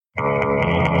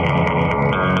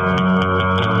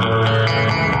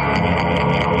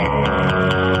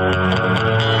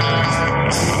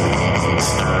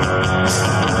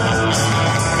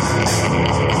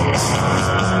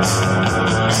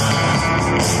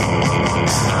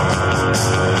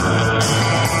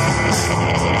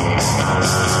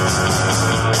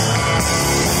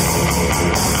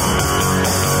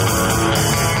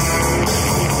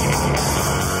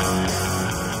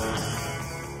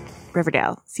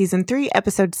Riverdale, Season 3,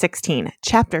 Episode 16,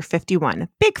 Chapter 51,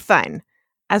 Big Fun.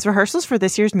 As rehearsals for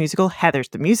this year's musical,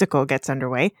 Heathers the Musical, gets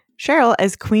underway, Cheryl,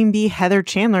 as Queen Bee Heather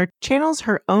Chandler, channels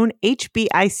her own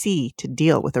HBIC to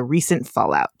deal with a recent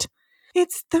fallout.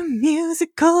 It's the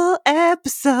musical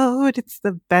episode. It's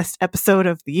the best episode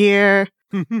of the year.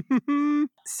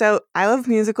 So I love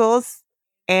musicals,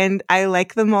 and I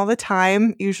like them all the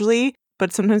time, usually,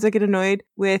 but sometimes I get annoyed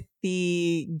with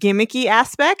the gimmicky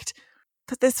aspect.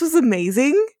 But this was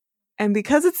amazing, and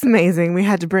because it's amazing, we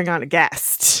had to bring on a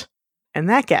guest. And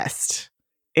that guest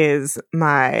is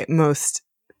my most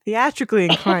theatrically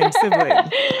inclined sibling.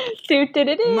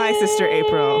 My sister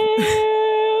April.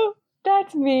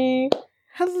 That's me.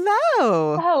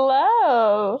 Hello.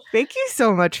 Hello. Thank you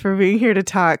so much for being here to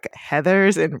talk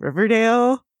Heathers in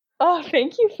Riverdale. Oh,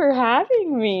 thank you for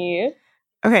having me.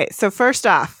 Okay, so first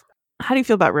off, how do you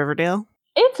feel about Riverdale?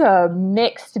 It's a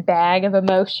mixed bag of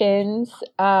emotions.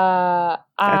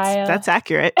 That's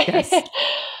accurate, yes.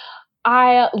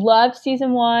 I loved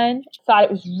season 1. Thought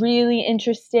it was really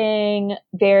interesting.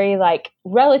 Very,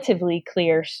 relatively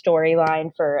clear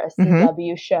storyline for a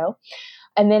CW show.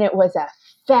 And then it was a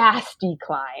fast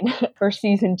decline for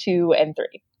season 2 and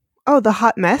 3. Oh, the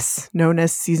hot mess known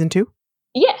as season 2?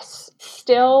 Yes.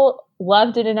 Still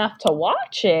loved it enough to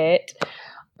watch it.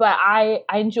 But I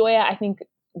enjoy it. I think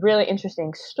really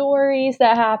interesting stories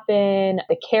that happen.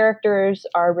 The characters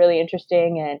are really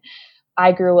interesting, and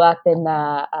I grew up in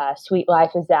the Sweet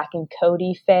Life of Zach and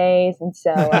Cody phase, and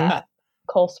so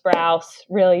Cole Sprouse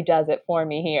really does it for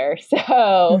me here.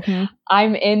 So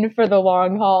I'm in for the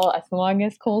long haul as long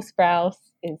as Cole Sprouse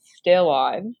is still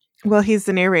on. Well, he's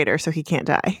the narrator, so he can't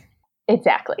die.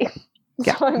 Exactly.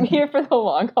 Yeah. So I'm here for the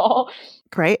long haul.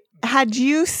 Great. Had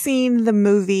you seen the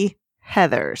movie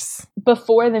Heathers?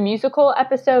 Before the musical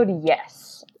episode,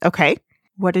 yes. Okay.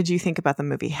 What did you think about the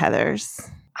movie Heathers?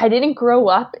 I didn't grow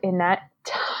up in that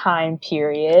time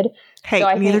period. Hey,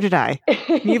 so neither did I.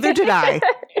 Neither did I.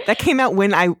 That came out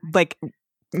when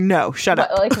no, shut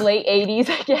up. Late 80s,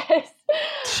 I guess.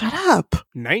 Shut up.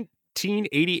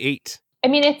 1988. I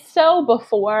mean, it's so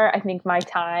before, I think, my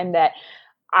time that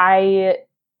I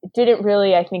didn't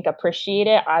really, appreciate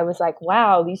it. I was like,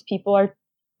 wow, these people are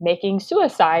making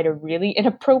suicide a really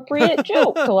inappropriate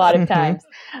joke a lot of times.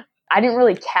 I didn't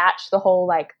really catch the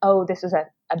whole, this was a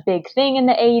big thing in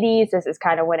the 80s. This is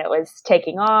kind of when it was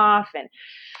taking off. And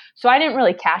so I didn't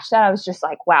really catch that. I was just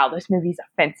like, wow, this movie's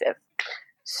offensive.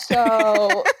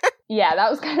 So, yeah,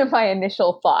 that was kind of my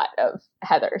initial thought of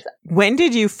Heathers. When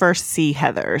did you first see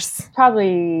Heathers?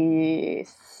 Probably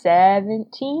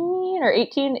 17 or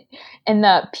 18, in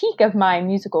the peak of my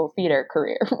musical theater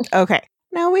career. Okay.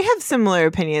 Now, we have similar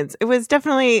opinions. It was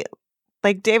definitely,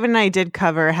 David and I did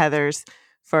cover Heathers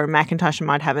for Macintosh and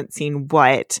Maud Haven't Seen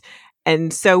What.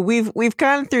 And so we've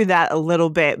gone through that a little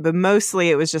bit, but mostly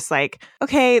it was just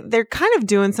okay, they're kind of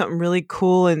doing something really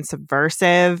cool and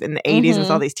subversive in the 80s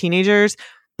with all these teenagers,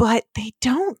 but they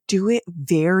don't do it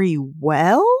very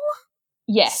well.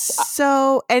 Yes.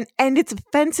 So, and it's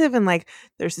offensive, and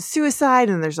there's the suicide,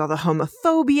 and there's all the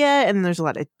homophobia, and there's a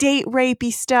lot of date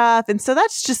rapey stuff. And so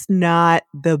that's just not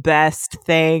the best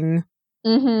thing.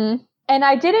 Mm-hmm. And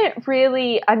I didn't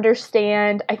really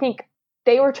understand. I think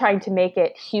they were trying to make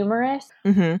it humorous,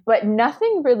 but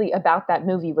nothing really about that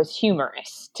movie was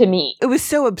humorous to me. It was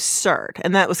so absurd,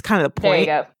 and that was kind of the point.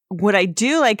 There you go. What I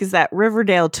do like is that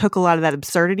Riverdale took a lot of that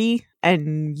absurdity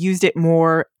and used it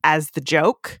more as the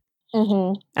joke.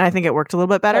 And I think it worked a little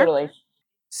bit better. Totally.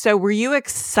 So were you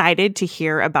excited to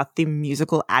hear about the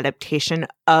musical adaptation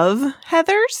of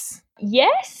Heathers?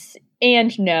 Yes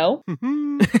and no.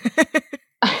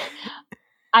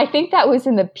 I think that was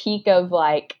in the peak of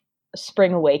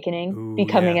Spring Awakening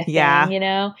becoming a thing, you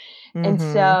know? And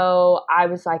so I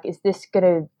was like, is this going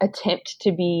to attempt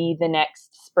to be the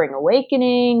next Spring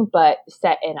Awakening, but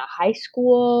set in a high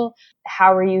school?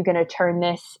 How are you going to turn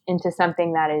this into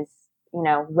something that is,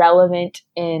 relevant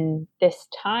in this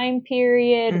time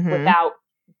period without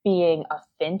being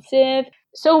offensive?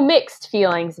 So mixed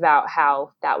feelings about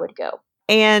how that would go.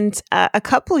 And a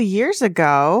couple of years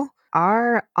ago,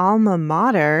 our alma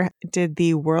mater did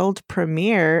the world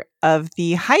premiere of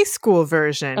the high school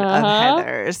version of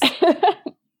Heathers,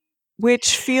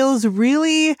 which feels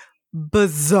really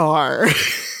bizarre.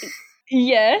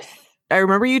 Yes. I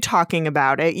remember you talking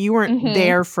about it. You weren't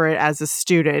there for it as a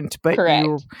student, but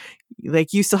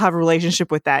you still have a relationship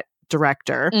with that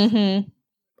director.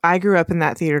 I grew up in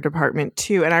that theater department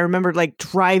too, and I remember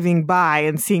driving by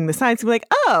and seeing the signs and be like,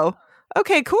 oh,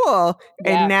 okay, cool.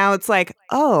 Yeah. And now it's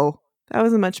oh, that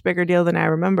was a much bigger deal than I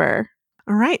remember.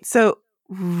 All right, so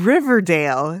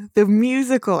Riverdale, the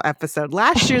musical episode.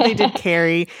 Last year they did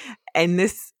Carrie, And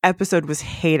this episode was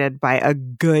hated by a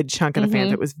good chunk of the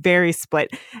fans. It was very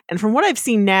split. And from what I've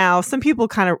seen now, some people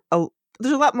kind of,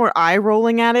 there's a lot more eye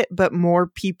rolling at it, but more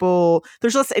people,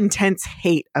 there's less intense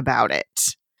hate about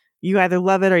it. You either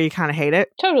love it or you kind of hate it.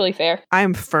 Totally fair.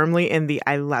 I'm firmly in the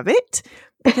I love it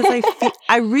because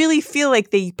I really feel like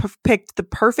they picked the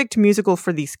perfect musical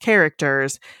for these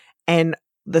characters, and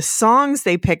the songs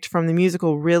they picked from the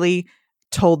musical really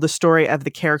told the story of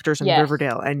the characters in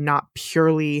Riverdale and not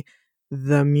purely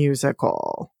the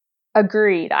musical.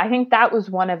 Agreed. I think that was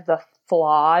one of the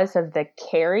flaws of the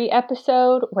Carrie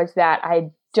episode, was that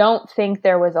I don't think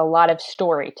there was a lot of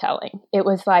storytelling. It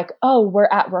was like, oh, we're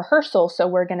at rehearsal, so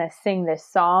we're going to sing this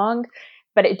song,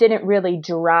 but it didn't really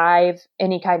drive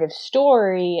any kind of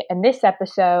story. And this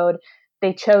episode,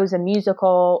 they chose a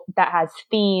musical that has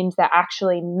themes that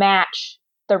actually match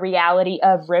the reality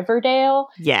of Riverdale.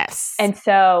 Yes. And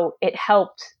so it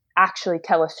helped actually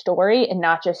tell a story and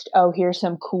not just, oh, here's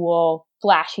some cool,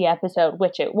 flashy episode,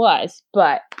 which it was,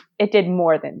 but it did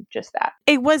more than just that.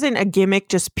 It wasn't a gimmick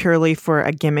just purely for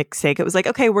a gimmick's sake. It was like,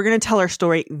 okay, we're going to tell our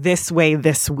story this way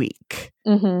this week.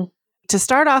 To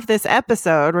start off this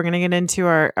episode, we're going to get into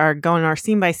our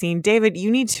scene by scene. David,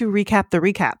 you need to recap the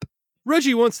recap.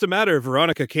 Reggie wants to matter.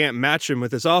 Veronica can't match him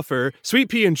with his offer. Sweet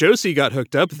Pea and Josie got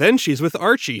hooked up. Then she's with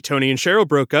Archie. Tony and Cheryl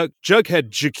broke up.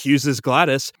 Jughead accuses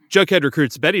Gladys. Jughead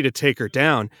recruits Betty to take her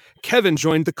down. Kevin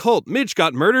joined the cult. Midge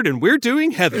got murdered, and we're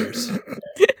doing Heathers.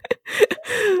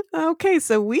 Okay,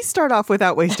 so we start off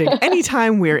without wasting any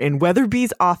time. We're in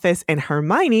Weatherby's office, and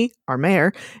Hermione, our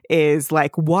mayor, is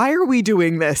like, why are we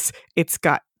doing this? It's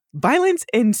got violence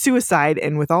and suicide,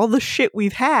 and with all the shit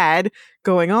we've had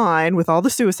going on, with all the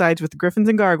suicides with the Griffins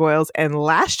and Gargoyles, and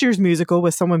last year's musical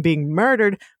with someone being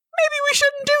murdered, maybe we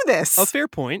shouldn't do this. A fair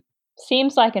point.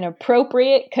 Seems like an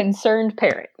appropriate concerned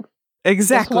parent.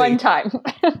 Exactly. This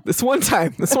one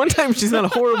time. This one time she's not a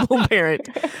horrible parent.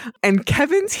 And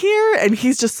Kevin's here, and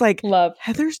he's just like, love.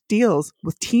 Heather's deals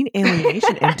with teen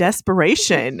alienation and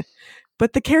desperation,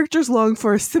 but the characters long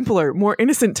for a simpler, more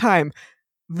innocent time.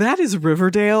 That is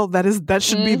Riverdale. That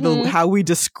should be how we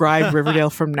describe Riverdale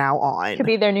from now on. Could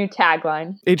be their new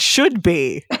tagline. It should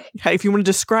be. If you want to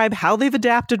describe how they've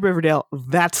adapted Riverdale,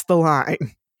 that's the line.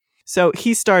 So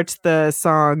he starts the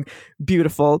song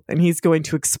Beautiful, and he's going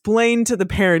to explain to the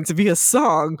parents via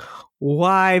song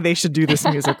why they should do this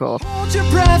musical. Hold your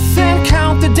breath and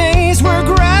count the days. We're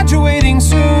graduating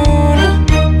soon.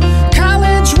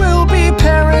 College will be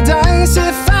paradise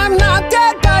if I'm not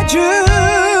dead by June.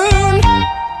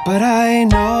 But I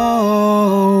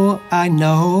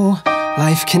know,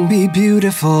 life can be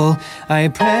beautiful. I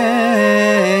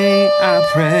pray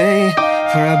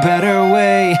for a better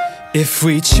way. If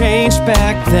we changed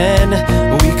back then,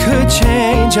 we could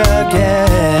change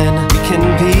again. We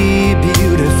can be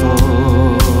beautiful,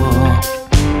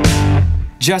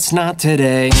 just not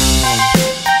today.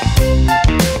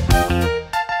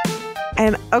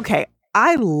 And okay,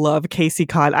 I love Casey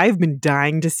Codd. I've been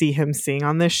dying to see him sing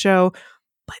on this show,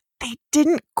 but they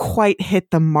didn't quite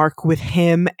hit the mark with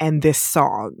him and this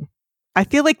song. I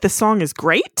feel like the song is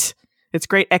great. It's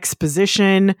great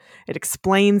exposition. It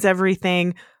explains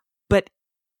everything, but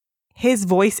his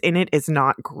voice in it is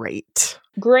not great.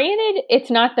 Granted, it's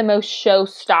not the most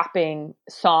show-stopping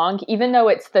song, even though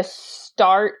it's the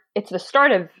start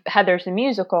of Heathers the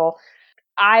Musical.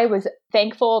 I was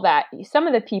thankful that some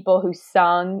of the people who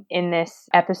sung in this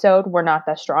episode were not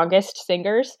the strongest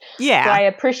singers. Yeah. So I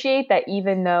appreciate that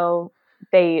even though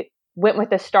they went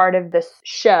with the start of this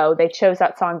show, they chose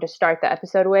that song to start the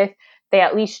episode with, they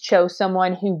at least chose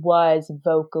someone who was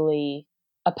vocally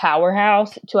a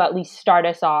powerhouse to at least start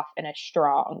us off in a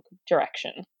strong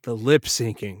direction. The lip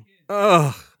syncing.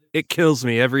 Ugh. It kills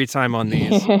me every time on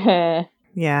these.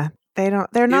 Yeah. They're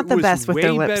not the best with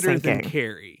their lip It was way better syncing. than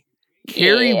Carrie.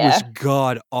 Carrie was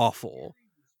god awful.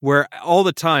 Where all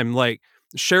the time, like,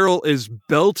 Cheryl is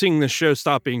belting the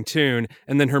show-stopping tune,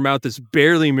 and then her mouth is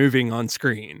barely moving on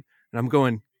screen. And I'm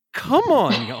going, come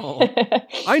on, y'all.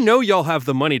 I know y'all have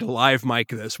the money to live mic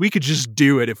this. We could just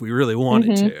do it if we really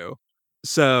wanted to.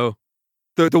 So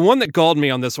the one that galled me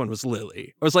on this one was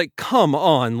Lily. I was like, come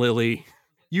on, Lily.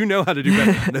 You know how to do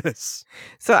better than this.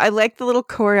 So I like the little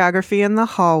choreography in the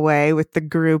hallway with the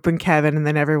group and Kevin, and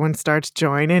then everyone starts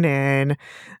joining in.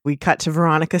 We cut to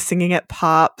Veronica singing at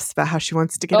Pops about how she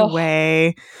wants to get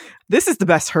away. This is the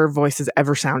best her voice has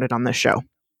ever sounded on this show.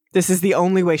 This is the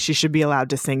only way she should be allowed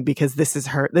to sing because this is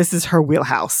her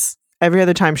wheelhouse. Every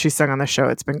other time she's sung on the show,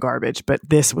 it's been garbage, but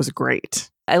this was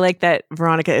great. I like that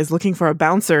Veronica is looking for a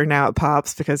bouncer now at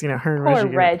Pops because, her and Poor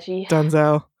Reggie.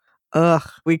 Dunzo.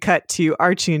 We cut to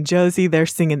Archie and Josie. They're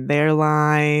singing their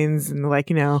lines and like,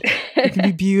 you know, it can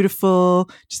be beautiful,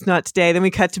 just not today. Then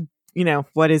we cut to, you know,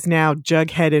 what is now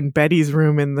Jughead and Betty's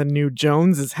room in the new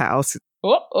Jones's house.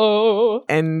 Uh-oh.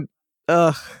 And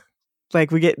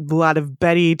like we get a lot of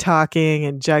Betty talking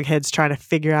and Jughead's trying to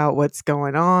figure out what's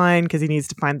going on because he needs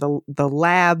to find the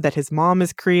lab that his mom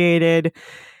has created.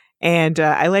 And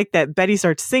I like that Betty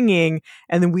starts singing,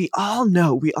 and then we all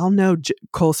know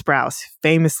Cole Sprouse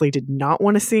famously did not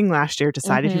want to sing last year,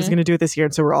 decided he was going to do it this year.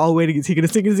 And so we're all waiting. Is he going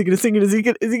to sing? Is he going to sing? Is he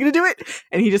going to do it?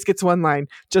 And he just gets one line,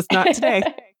 just not today.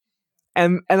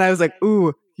 and I was like,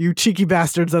 ooh, you cheeky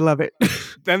bastards. I love it.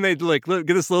 Then they like get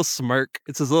this little smirk.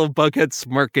 It's this little bughead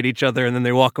smirk at each other, and then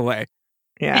they walk away.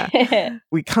 Yeah.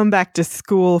 We come back to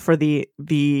school for the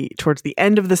towards the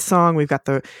end of the song. We've got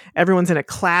everyone's in a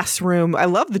classroom. I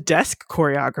love the desk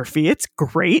choreography. It's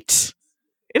great.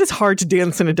 It is hard to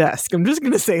dance in a desk. I'm just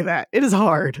going to say that. It is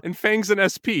hard. And Fang's an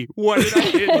SP. What did I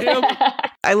hit him?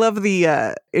 I love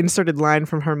the inserted line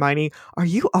from Hermione. Are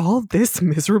you all this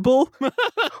miserable?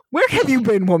 Where have you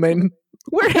been, woman?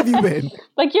 Where have you been?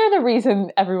 Like, you're the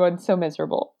reason everyone's so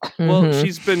miserable. Well,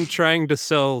 she's been trying to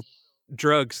sell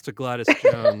drugs to Gladys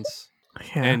Jones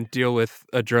and deal with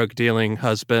a drug dealing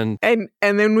husband. And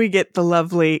then we get the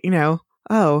lovely, you know,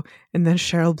 and then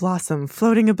Cheryl Blossom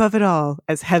floating above it all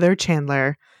as Heather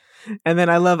Chandler. And then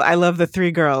I love the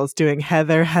three girls doing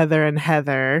Heather, Heather, and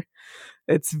Heather.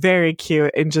 It's very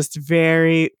cute and just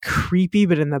very creepy,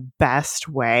 but in the best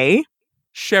way.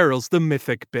 Cheryl's the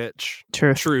mythic bitch.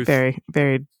 Truth. Very,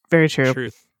 very, very true.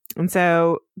 Truth. And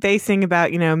so they sing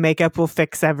about, you know, makeup will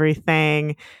fix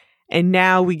everything. And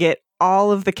now we get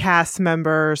all of the cast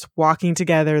members walking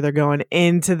together. They're going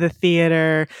into the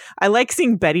theater. I like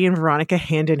seeing Betty and Veronica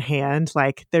hand in hand.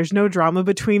 Like, there's no drama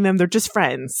between them. They're just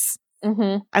friends.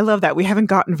 Mm-hmm. I love that. We haven't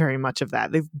gotten very much of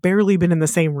that. They've barely been in the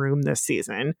same room this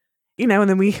season. You know, and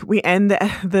then we end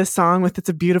the song with It's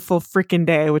a Beautiful Freaking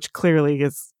Day, which clearly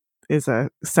is a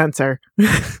censor.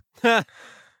 But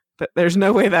there's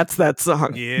no way that's that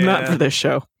song. Yeah. Not for this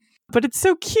show. But it's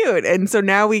so cute. And so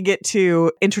now we get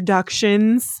to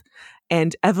introductions,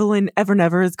 and Evelyn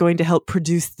Evernever is going to help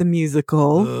produce the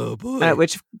musical, Oh, boy.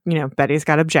 which, you know, Betty's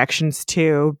got objections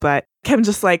to. But Kevin's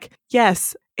just like,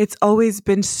 yes, it's always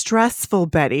been stressful,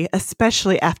 Betty,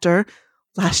 especially after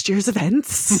last year's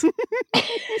events.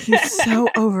 He's so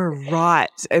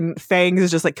overwrought. And Fangs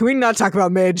is just like, can we not talk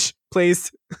about Midge, please?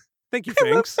 Thank you,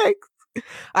 I love Fangs. Fangs.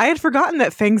 I had forgotten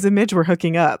that Fangs and Midge were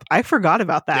hooking up. I forgot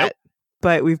about that. Yep.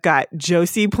 But we've got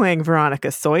Josie playing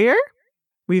Veronica Sawyer.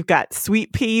 We've got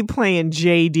Sweet Pea playing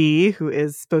JD, who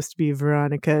is supposed to be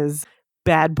Veronica's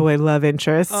bad boy love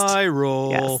interest. I roll.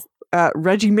 Yes.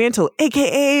 Reggie Mantle,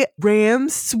 a.k.a. Ram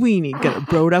Sweeney. Gonna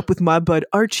bro it up with my bud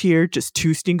Arch here. Just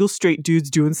two single straight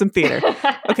dudes doing some theater.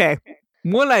 Okay.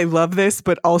 One, I love this,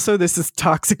 but also this is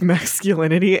toxic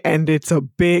masculinity, and it's a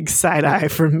big side eye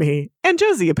from me. And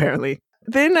Josie, apparently.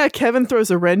 Then Kevin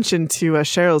throws a wrench into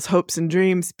Cheryl's hopes and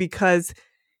dreams because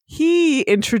he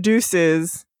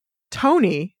introduces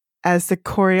Tony as the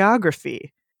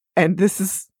choreography. And this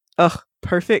is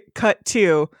perfect cut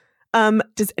too.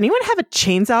 Does anyone have a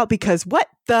chainsaw? Because what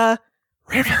the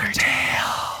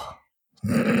Riverdale?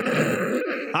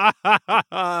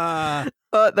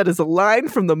 That is a line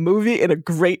from the movie and a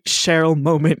great Cheryl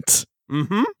moment.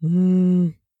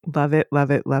 Love it,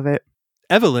 love it, love it.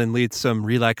 Evelyn leads some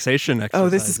relaxation exercises. Oh,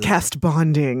 this is cast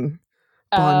bonding.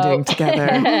 Bonding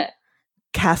together.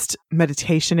 Cast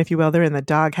meditation, if you will. They're in the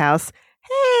doghouse.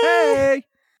 Hey!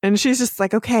 And she's just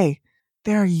like, okay,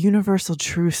 there are universal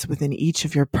truths within each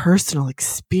of your personal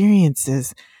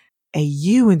experiences. A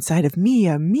you inside of me,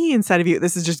 a me inside of you.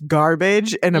 This is just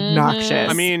garbage and obnoxious.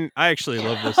 I mean, I actually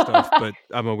love this stuff, but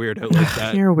I'm a weirdo like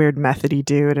that. You're a weird methody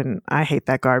dude, and I hate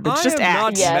that garbage. I just am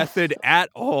act. not method at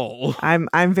all.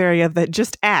 I'm very of that.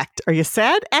 Just act. Are you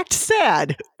sad? Act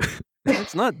sad.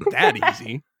 It's not that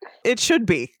easy. It should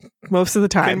be most of the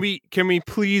time. Can we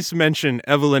please mention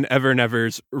Evelyn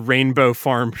Evernever's rainbow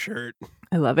farm shirt?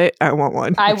 I love it. I want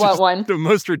one. I want one. The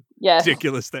most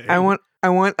ridiculous thing. I want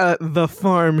the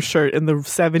farm shirt in the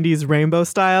 70s rainbow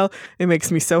style. It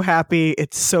makes me so happy.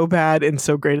 It's so bad and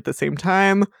so great at the same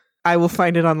time. I will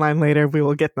find it online later. We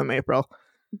will get them, April.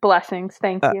 Blessings.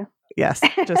 Thank you. Yes.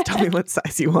 Just tell me what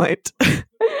size you want.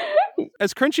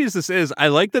 As crunchy as this is, I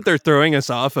like that they're throwing us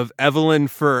off of Evelyn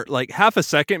for like half a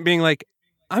second being like,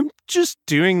 I'm just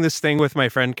doing this thing with my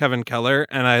friend Kevin Keller,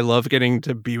 and I love getting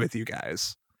to be with you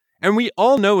guys. And we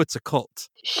all know it's a cult.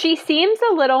 She seems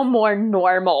a little more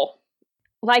normal.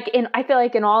 I feel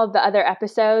like in all of the other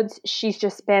episodes, she's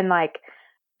just been like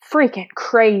freaking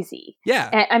crazy. Yeah.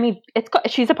 And I mean,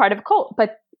 she's a part of a cult,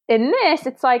 but in this,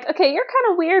 it's like, okay, you're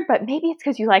kind of weird, but maybe it's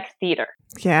because you like theater.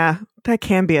 Yeah, that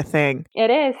can be a thing. It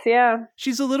is, yeah.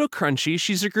 She's a little crunchy.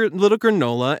 She's a little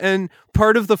granola. And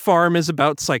part of the farm is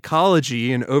about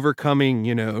psychology and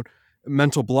overcoming,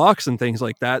 mental blocks and things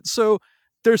like that. So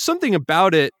there's something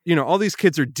about it, all these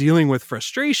kids are dealing with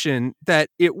frustration that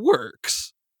it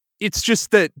works. It's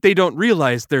just that they don't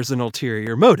realize there's an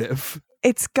ulterior motive.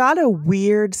 It's got a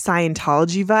weird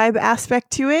Scientology vibe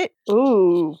aspect to it.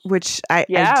 Ooh. Which I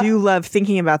do love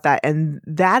thinking about that. And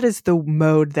that is the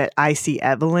mode that I see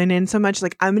Evelyn in so much.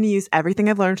 Like, I'm going to use everything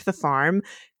I've learned to the farm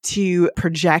to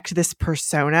project this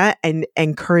persona and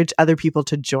encourage other people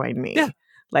to join me. Yeah.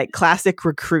 Like classic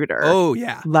recruiter. Oh,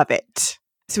 yeah. Love it.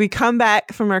 So we come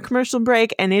back from our commercial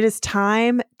break, and it is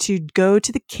time to go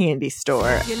to the candy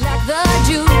store. You like the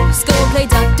juice, go play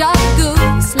duck, duck,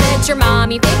 goose. Let your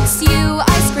mommy fix you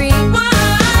ice cream.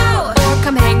 Whoa! Or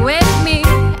come hang with me,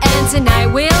 and tonight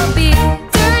we'll be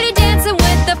dirty dancing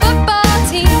with the football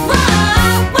team.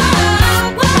 Whoa,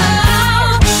 whoa,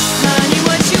 whoa. Honey,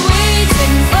 what you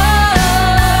waiting for?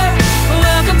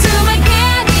 Welcome to my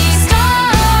candy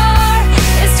store.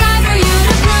 It's time for you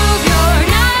to prove you're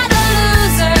not a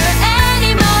loser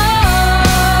anymore.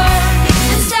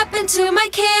 And step into my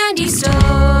candy store.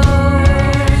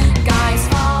 Guys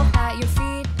fall at your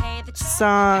feet, pay the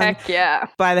Song Heck yeah.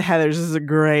 by the Heathers is a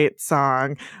great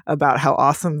song about how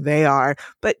awesome they are.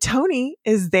 But Tony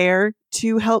is there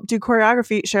to help do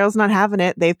choreography. Cheryl's not having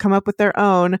it. They've come up with their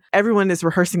own. Everyone is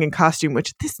rehearsing in costume,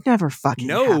 which this never fucking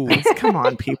happens. Come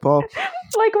on, people.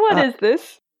 Like, what is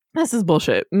this? This is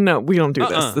bullshit. No, we don't do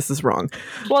this. This is wrong.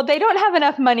 Well, they don't have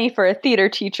enough money for a theater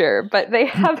teacher, but they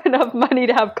have enough money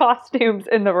to have costumes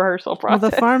in the rehearsal Well,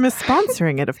 process. the farm is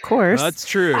sponsoring it, of course. That's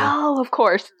true. Oh, of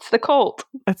course. It's the cult.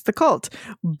 That's the cult.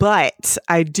 But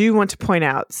I do want to point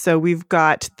out, so we've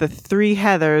got the three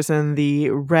Heathers in the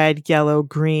red, yellow,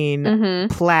 green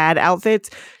plaid outfits.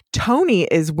 Tony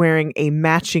is wearing a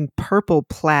matching purple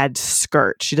plaid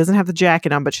skirt. She doesn't have the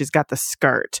jacket on, but she's got the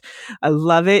skirt. I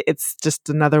love it. It's just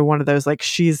another one of those, like,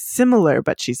 she's similar,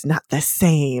 but she's not the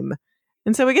same.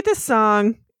 And so we get this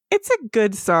song. It's a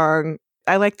good song.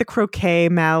 I like the croquet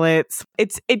mallets.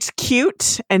 It's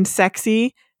cute and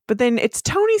sexy, but then it's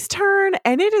Tony's turn,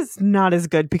 and it is not as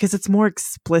good because it's more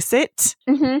explicit.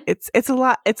 Mm-hmm. It's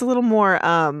a little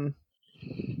more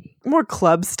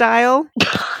club style.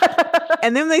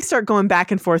 And then they start going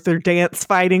back and forth. They're dance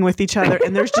fighting with each other,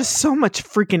 and there's just so much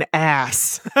freaking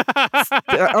ass.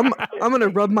 I'm gonna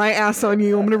rub my ass on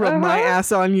you. I'm gonna rub my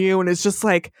ass on you, and it's just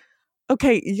like,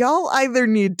 okay, y'all either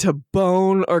need to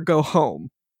bone or go home.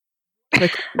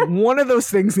 Like, one of those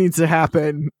things needs to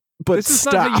happen. But this is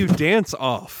stop. not how you dance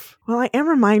off. Well, I am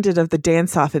reminded of the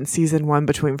dance off in season 1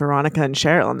 between Veronica and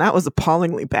Cheryl, and that was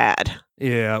appallingly bad.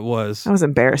 Yeah, it was. That was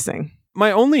embarrassing.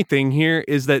 My only thing here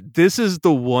is that this is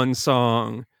the one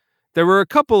song. There were a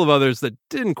couple of others that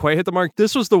didn't quite hit the mark.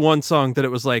 This was the one song that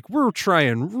it was like, we're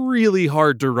trying really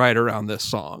hard to write around this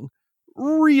song.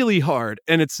 Really hard.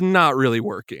 And it's not really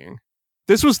working.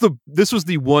 This was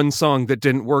the one song that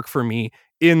didn't work for me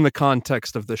in the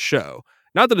context of the show.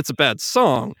 Not that it's a bad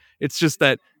song. It's just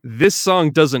that this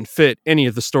song doesn't fit any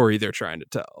of the story they're trying to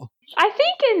tell. I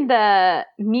think in the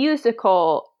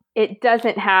musical, it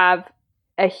doesn't have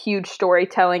a huge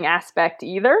storytelling aspect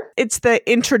either. It's the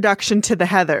introduction to the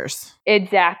Heathers.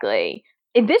 Exactly.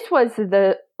 And this was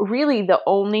really the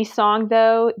only song,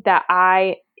 though, that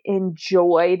I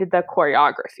enjoyed the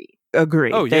choreography.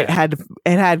 Agree. Oh, yeah.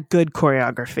 It had good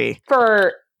choreography.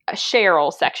 For a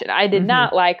Cheryl section. I did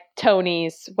not like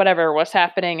Tony's whatever was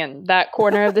happening in that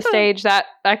corner of the stage. That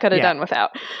I could have done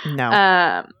without.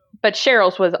 No. But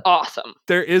Cheryl's was awesome.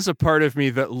 There is a part of me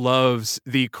that loves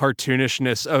the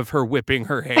cartoonishness of her whipping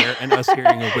her hair and us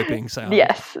hearing a whipping sound.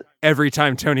 Yes. Every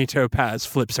time Tony Topaz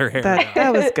flips her hair.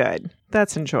 That was good.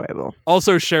 That's enjoyable.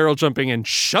 Also, Cheryl jumping in,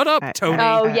 shut up, Tony.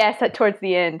 Oh, yes, towards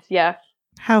the end. Yeah.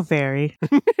 How very.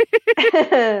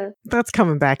 That's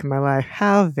coming back in my life.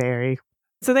 How very.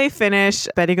 So they finish.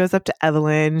 Betty goes up to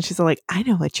Evelyn. She's all like, I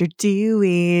know what you're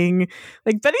doing.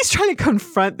 Like, Betty's trying to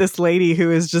confront this lady who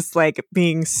is just like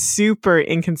being super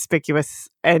inconspicuous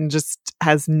and just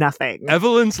has nothing.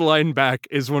 Evelyn's line back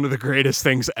is one of the greatest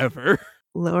things ever.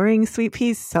 Lowering Sweet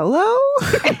Pea's solo?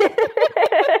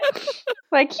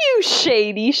 Like, you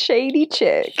shady, shady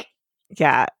chick.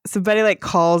 Yeah. So Betty like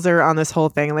calls her on this whole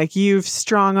thing. Like, you've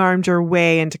strong-armed your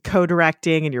way into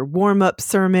co-directing and your warm-up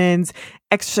sermons,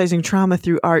 exercising trauma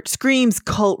through art, screams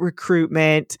cult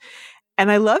recruitment.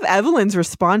 And I love Evelyn's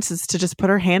responses to just put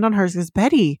her hand on hers. Goes,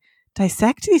 Betty,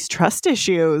 dissect these trust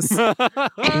issues.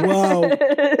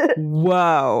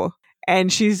 Whoa.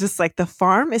 And she's just like, the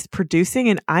farm is producing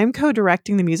and I'm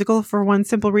co-directing the musical for one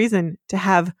simple reason, to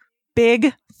have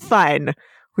big fun,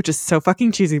 which is so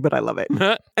fucking cheesy, but I love it.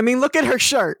 I mean, look at her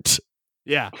shirt.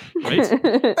 Yeah,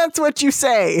 right? That's what you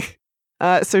say.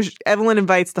 So Evelyn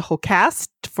invites the whole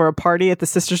cast for a party at the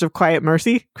Sisters of Quiet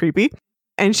Mercy. Creepy.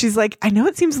 And she's like, I know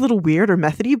it seems a little weird or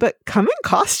methody, but come in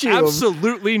costume.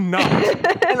 Absolutely not.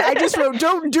 And I just wrote,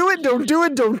 don't do it, don't do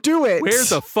it, don't do it. Where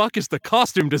the fuck is the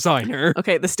costume designer?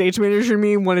 Okay, the stage manager and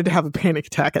me wanted to have a panic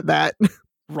attack at that.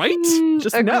 Right?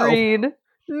 Just Agreed.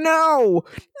 No.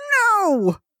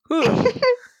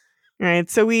 All right,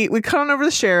 so we come over to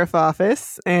the sheriff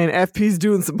office, and FP's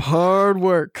doing some hard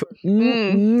work.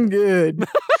 Good.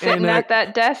 Sitting at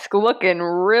that desk looking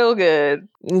real good.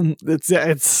 It's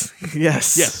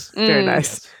yes. Very Mm.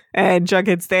 nice. And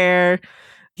Jughead's there.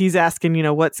 He's asking,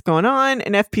 what's going on?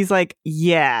 And FP's like,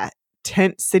 yeah,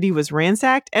 Tent City was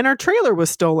ransacked, and our trailer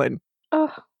was stolen.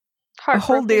 Oh, The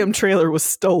whole damn trailer was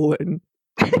stolen.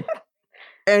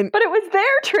 And But it was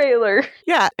their trailer.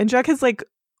 yeah, and Jughead's like,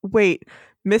 wait,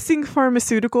 missing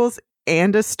pharmaceuticals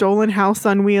and a stolen house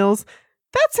on wheels?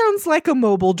 That sounds like a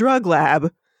mobile drug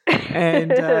lab.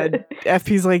 And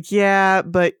FP's like, yeah,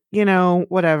 but,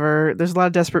 whatever. There's a lot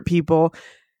of desperate people.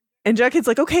 And Jughead's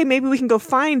like, okay, maybe we can go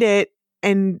find it.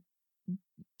 And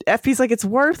FP's like, it's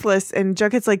worthless. And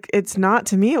Jughead's like, it's not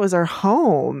to me. It was our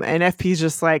home. And FP's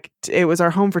just like, it was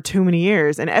our home for too many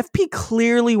years. And FP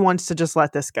clearly wants to just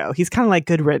let this go. He's kind of like,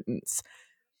 good riddance.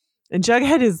 And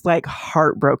Jughead is like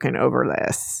heartbroken over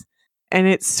this. And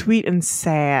it's sweet and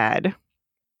sad.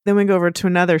 Then we go over to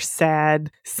another sad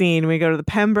scene. We go to the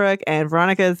Pembroke and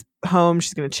Veronica's home.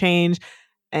 She's going to change.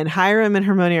 And Hiram and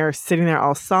Harmonia are sitting there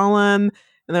all solemn.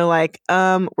 And they're like,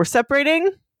 we're separating.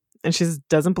 And she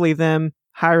doesn't believe them.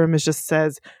 Hiram just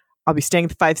says, I'll be staying at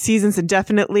the 5 Seasons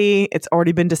indefinitely. It's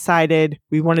already been decided.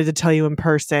 We wanted to tell you in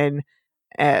person.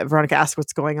 Veronica asks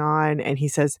what's going on. And he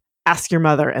says, ask your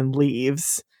mother, and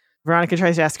leaves. Veronica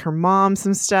tries to ask her mom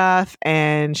some stuff,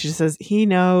 and she just says, he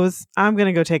knows. I'm going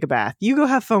to go take a bath. You go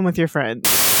have fun with your friends.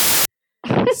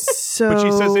 So, But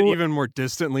she says it even more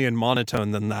distantly and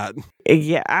monotone than that.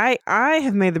 Yeah, I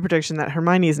have made the prediction that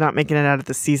Hermione is not making it out of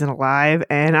the season alive,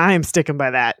 and I am sticking by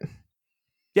that.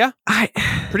 Yeah,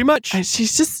 pretty much.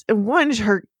 She's just,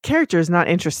 her character is not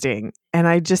interesting, and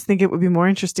I just think it would be more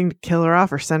interesting to kill her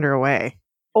off or send her away.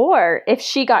 Or if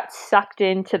she got sucked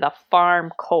into the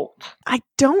farm cult. I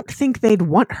don't think they'd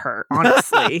want her,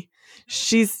 honestly.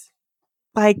 She's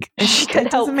like, She could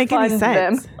it doesn't help make any fund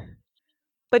sense. them.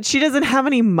 But she doesn't have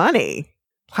any money.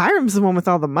 Hiram's the one with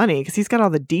all the money because he's got all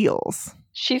the deals.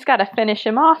 She's got to finish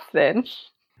him off then.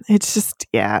 It's just,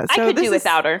 yeah. I could do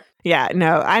without her. Yeah,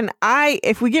 no. And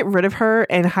if we get rid of her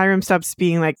and Hiram stops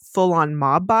being like full on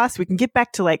mob boss, we can get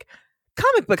back to like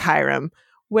comic book Hiram,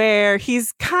 where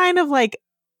he's kind of like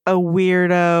a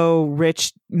weirdo,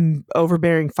 rich,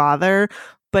 overbearing father,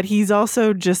 but he's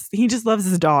also he just loves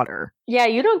his daughter. Yeah,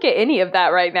 you don't get any of that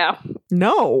right now.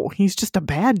 No, he's just a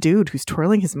bad dude who's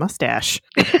twirling his mustache.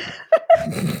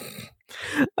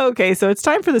 Okay, so it's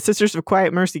time for the Sisters of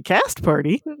Quiet Mercy cast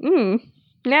party.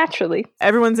 Naturally.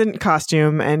 Everyone's in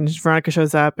costume, and Veronica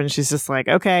shows up, and she's just like,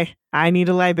 okay, I need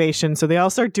a libation. So they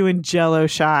all start doing Jell-O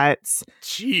shots.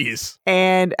 Jeez.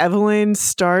 And Evelyn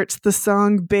starts the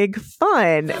song Big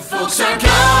Fun. The folks are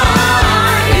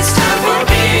gone. It's time for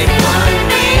big fun,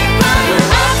 big fun.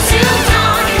 We're up till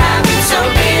dawn, having so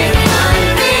big fun,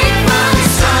 big fun.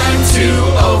 It's time to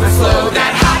overflow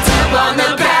that hot tub on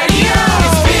the patio.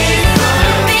 It's big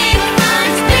fun, big fun,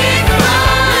 it's big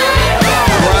fun.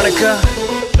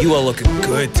 Veronica, you are looking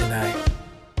good tonight.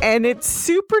 And it's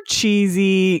super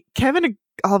cheesy. Kevin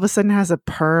all of a sudden has a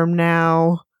perm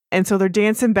now. And so they're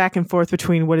dancing back and forth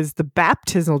between what is the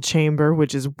baptismal chamber,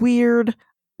 which is weird.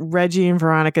 Reggie and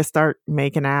Veronica start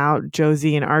making out.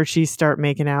 Josie and Archie start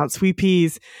making out. Sweet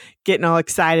Pea's getting all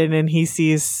excited, and he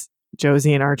sees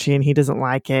Josie and Archie, and he doesn't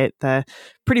like it. The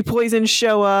Pretty Poison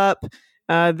show up.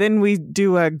 Then we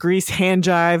do a grease hand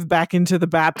jive back into the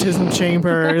baptism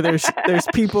chamber. There's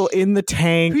people in the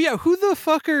tank. Yeah, who the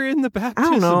fuck are in the I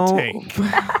baptism don't know. tank?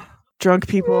 Drunk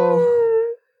people.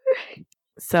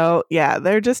 So yeah,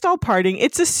 they're just all partying.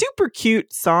 It's a super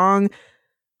cute song.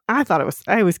 I thought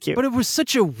it was cute. But it was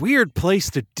such a weird place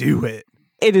to do it.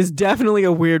 It is definitely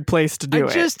a weird place to do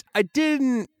it. I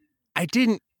didn't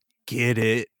get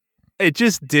it. It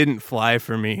just didn't fly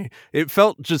for me. It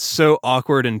felt just so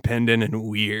awkward and pendant and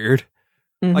weird.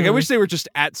 Mm-hmm. Like, I wish they were just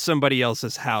at somebody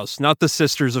else's house, not the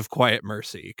Sisters of Quiet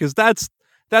Mercy, because that's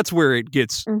where it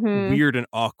gets weird and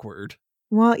awkward.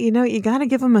 Well, you got to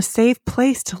give them a safe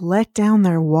place to let down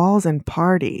their walls and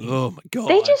party. Oh my God.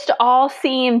 They just all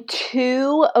seem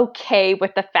too okay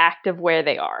with the fact of where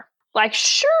they are. Like,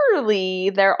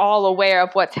 surely they're all aware of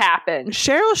what's happened.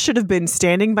 Cheryl should have been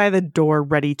standing by the door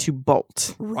ready to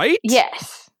bolt. Right?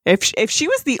 Yes. If she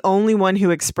was the only one who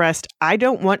expressed, I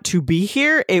don't want to be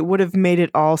here, it would have made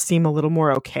it all seem a little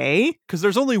more okay. Because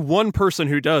there's only one person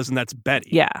who does, and that's Betty.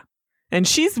 Yeah. And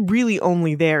she's really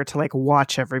only there to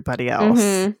watch everybody else.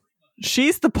 Mhm.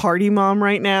 She's the party mom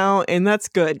right now, and that's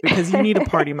good because you need a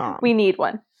party mom. We need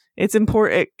one. It's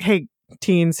important. Hey,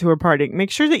 teens who are partying,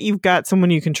 make sure that you've got someone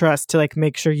you can trust to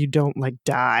make sure you don't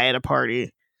die at a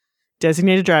party.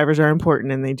 Designated drivers are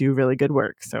important and they do really good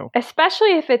work. So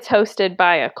Especially if it's hosted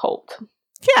by a cult.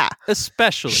 yeah,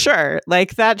 Especially. sure.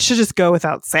 That should just go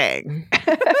without saying.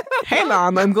 Hey,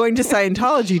 Mom, I'm going to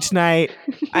Scientology tonight.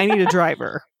 I need a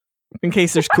driver in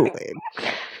case there's Kool-Aid.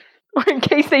 Or in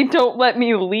case they don't let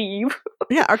me leave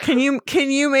Yeah, or can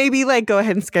you maybe go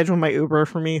ahead and schedule my Uber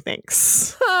for me?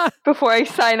 Thanks. before I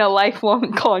sign a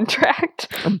lifelong contract.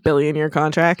 A billion-year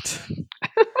contract.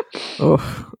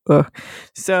 Oh.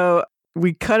 So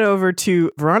we cut over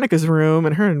to Veronica's room,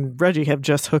 and her and Reggie have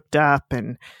just hooked up,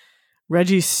 and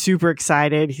Reggie's super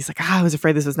excited. He's like, I was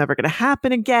afraid this was never going to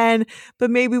happen again, but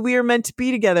maybe we are meant to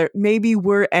be together. Maybe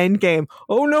we're endgame.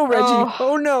 Oh no, Reggie.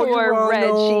 Oh no, poor you're wrong.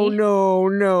 Reggie.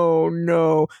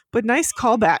 No. But nice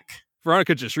callback.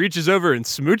 Veronica just reaches over and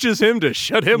smooches him to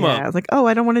shut him I was like, oh,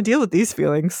 I don't want to deal with these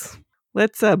feelings.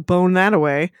 Let's bone that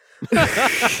away. We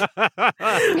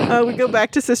go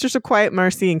back to Sisters of Quiet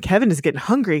Mercy, and Kevin is getting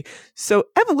hungry. So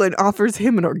Evelyn offers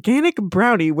him an organic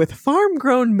brownie with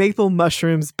farm-grown maple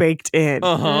mushrooms baked in.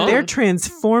 Uh-huh. They're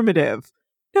transformative.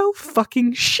 No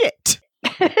fucking shit.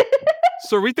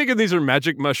 So are we thinking these are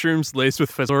magic mushrooms laced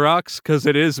with fizzle rocks? Because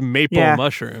it is maple Yeah.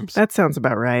 mushrooms. That sounds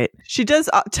about right. She does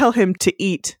tell him to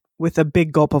eat with a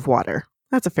big gulp of water.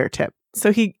 That's a fair tip.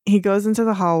 So he goes into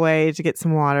the hallway to get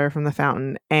some water from the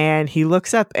fountain, and he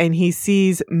looks up and he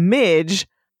sees Midge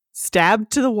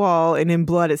stabbed to the wall, and in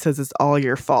blood it says it's all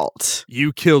your fault.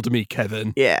 You killed me,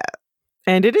 Kevin. Yeah.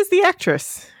 And it is the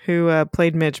actress who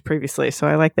played Midge previously, so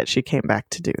I like that she came back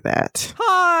to do that.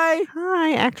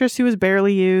 Hi, actress who was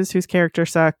barely used, whose character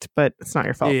sucked, but it's not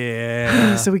your fault.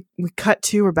 Yeah. So we cut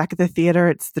to, we're back at the theater.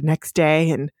 It's the next day,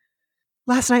 and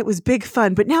last night was big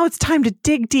fun, but now it's time to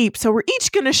dig deep. So we're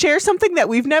each going to share something that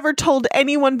we've never told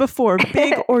anyone before,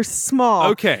 big or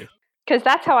small. Okay. Because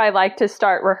that's how I like to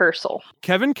start rehearsal.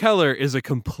 Kevin Keller is a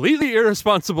completely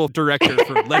irresponsible director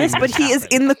for letting Yes, but this he is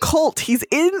happen. in the cult. He's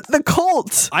in the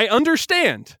cult. I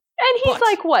understand. And he's But-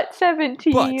 like, what,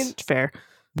 17? but- Fair.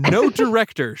 No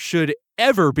director should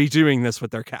ever be doing this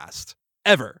with their cast.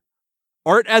 Ever.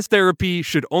 Art as therapy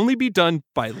should only be done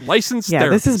by licensed Yeah,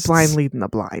 therapists. this is blind leading the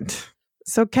blind.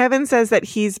 So Kevin says that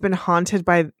he's been haunted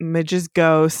by Midge's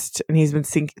ghost, and he's been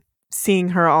seeing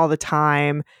her all the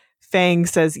time. Fang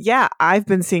says, yeah, I've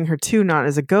been seeing her too, not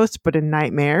as a ghost, but in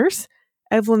nightmares.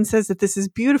 Evelyn says that this is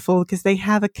beautiful because they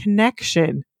have a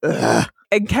connection. Ugh.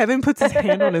 And Kevin puts his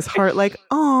hand on his heart like,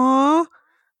 aw,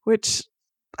 which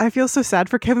I feel so sad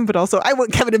for Kevin, but also I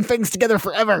want Kevin and Fangs together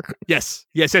forever. Yes.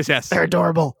 They're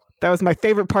adorable. That was my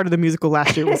favorite part of the musical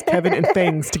last year was Kevin and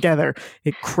Fangs together.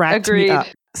 It cracked me Agreed. up.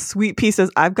 Sweet Pea says,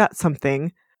 I've got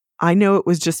something. I know it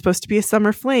was just supposed to be a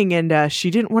summer fling, and she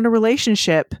didn't want a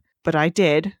relationship, but I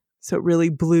did. So it really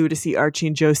blew to see Archie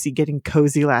and Josie getting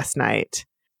cozy last night.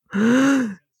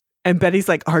 And Betty's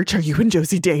like, Arch, are you and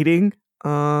Josie dating?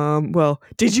 Well,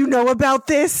 did you know about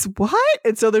this? What?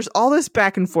 And so there's all this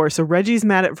back and forth. So Reggie's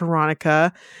mad at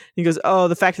Veronica. He goes, oh,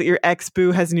 the fact that your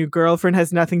ex-boo has a new girlfriend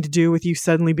has nothing to do with you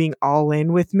suddenly being all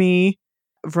in with me.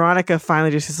 Veronica finally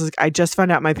just says, like, I just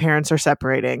found out my parents are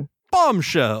separating.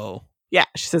 Bombshell. Yeah,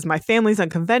 she says, my family's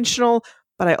unconventional,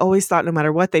 but I always thought no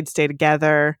matter what, they'd stay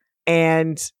together.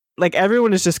 And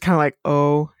everyone is just kind of like,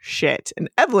 oh, shit. And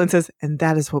Evelyn says, and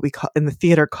that is what we call in the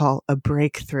theater call a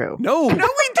breakthrough. No. No,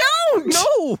 we don't.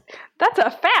 No. That's a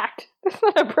fact. It's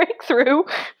not a breakthrough.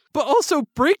 But also,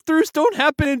 breakthroughs don't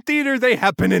happen in theater. They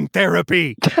happen in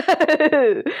therapy.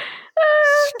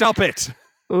 Stop it.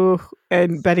 Ooh,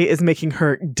 and Betty is making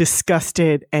her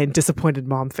disgusted and disappointed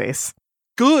mom face.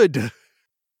 Good.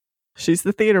 She's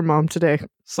the theater mom today.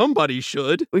 Somebody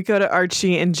should. We go to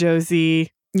Archie and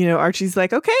Josie. You know, Archie's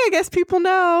like, okay, I guess people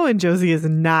know. And Josie is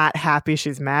not happy.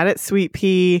 She's mad at Sweet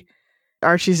Pea.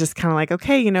 Archie's just kind of like,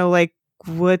 okay,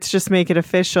 let's just make it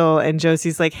official. And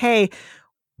Josie's like, hey,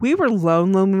 we were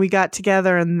lonely when we got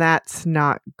together, and that's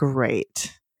not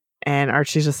great. And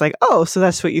Archie's just like, oh, so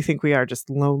that's what you think we are, just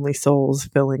lonely souls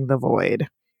filling the void.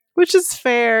 Which is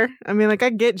fair. I mean, I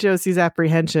get Josie's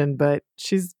apprehension, but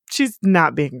she's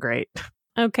not being great.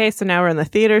 Okay, so now we're in the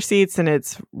theater seats and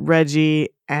it's Reggie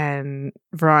and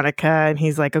Veronica. And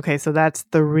he's like, okay, so that's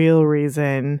the real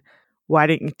reason. Why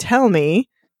didn't you tell me?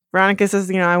 Veronica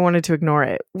says, I wanted to ignore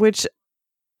it, which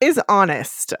is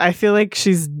honest. I feel like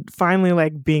she's finally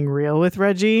like being real with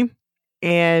Reggie.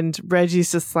 And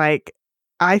Reggie's just like,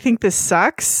 I think this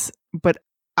sucks, but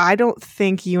I don't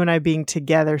think you and I being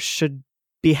together should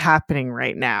be happening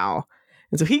right now.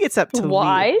 And so he gets up to leave.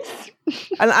 Wise?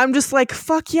 And I'm just like,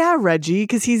 fuck yeah, Reggie,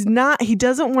 because he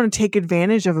doesn't want to take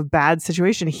advantage of a bad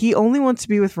situation. He only wants to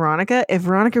be with Veronica if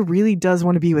Veronica really does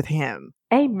want to be with him.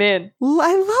 Amen.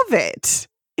 I love it.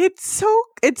 It's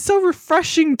so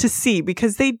refreshing to see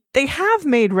because they have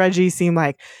made Reggie seem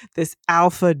like this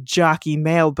alpha jockey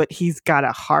male, but he's got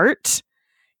a heart.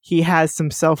 He has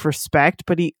some self-respect,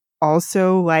 but he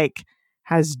also like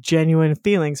has genuine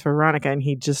feelings for Veronica, and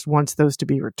he just wants those to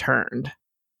be returned.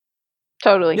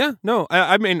 Totally. Yeah, no,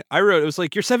 I mean, I wrote, it was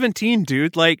like, you're 17,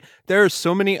 dude. Like, there are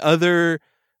so many other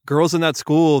girls in that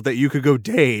school that you could go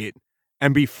date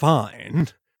and be fine.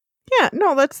 Yeah,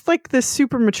 no, that's like the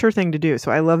super mature thing to do.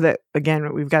 So I love that,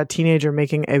 again, we've got a teenager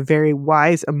making a very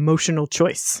wise, emotional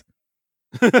choice.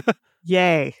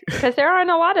 Yay. Because there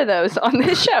aren't a lot of those on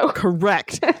this show.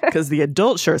 Correct. Because the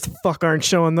adults sure as fuck aren't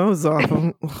showing those off. So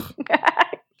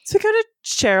we go to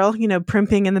Cheryl,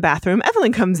 primping in the bathroom.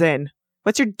 Evelyn comes in.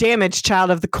 What's your damage,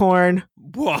 child of the corn?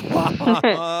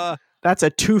 That's a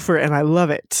twofer, and I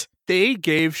love it. They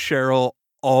gave Cheryl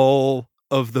all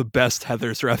of the best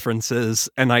Heathers references,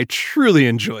 and I truly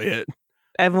enjoy it.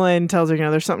 Evelyn tells her,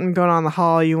 there's something going on in the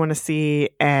hall you want to see,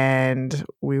 and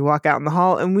we walk out in the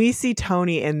hall, and we see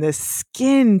Tony in this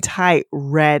skin-tight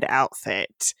red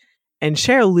outfit, and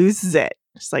Cheryl loses it.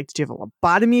 She's like, did you have a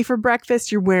lobotomy for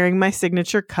breakfast? You're wearing my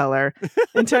signature color.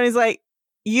 And Tony's like,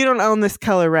 you don't own this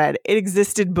color red. It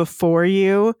existed before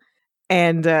you.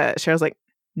 And Cheryl's like,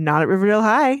 not at Riverdale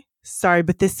High. Sorry,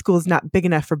 but this school's not big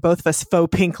enough for both of us, faux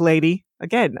pink lady.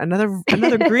 Again, another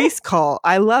Grease call.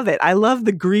 I love it. I love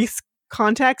the Grease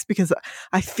context because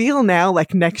I feel now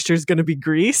like next year's going to be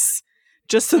Grease,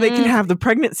 just so they can have the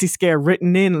pregnancy scare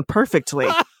written in perfectly.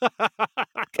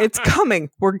 It's coming.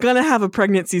 We're going to have a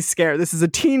pregnancy scare. This is a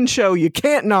teen show. You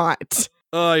can't not.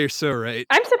 Oh, you're so right.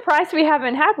 I'm surprised we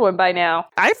haven't had one by now.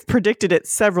 I've predicted it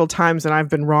several times and I've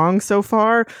been wrong so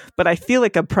far, but I feel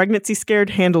like a pregnancy scare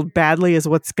handled badly is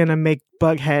what's going to make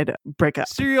Bughead break up.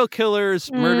 Serial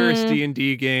killers, murderous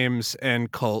D&D games,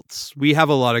 and cults. We have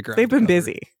a lot of ground. They've been covered.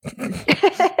 busy.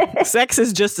 Sex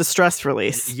is just a stress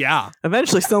release. Yeah.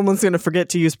 Eventually someone's going to forget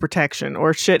to use protection,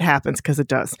 or shit happens because it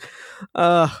does.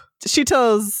 She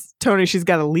tells Tony she's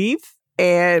got to leave.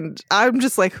 And I'm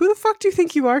just like, who the fuck do you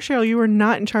think you are, Cheryl? You are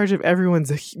not in charge of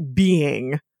everyone's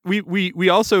being. We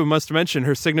also must mention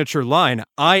her signature line,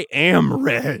 I am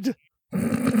red.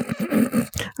 I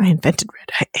invented red.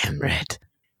 I am red.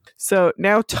 So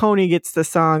now Tony gets the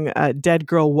song Dead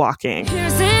Girl Walking.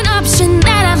 Here's an option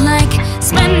that I like.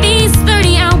 Spend these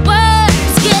 30 hours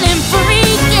getting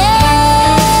freaky.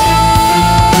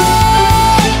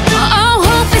 Oh,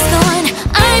 hope is gone.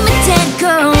 I'm a dead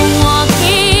girl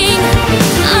walking.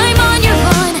 I'm on your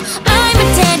lawn. I'm a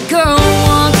dead girl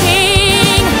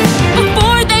walking.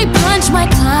 Before they punch my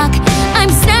clock, I'm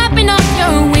snapping off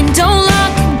your window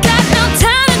lock. Got no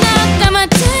time to knock. I'm a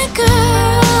dead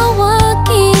girl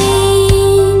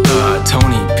walking.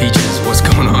 Tony, Peaches, what's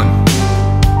going on?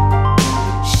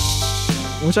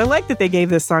 Which I like that they gave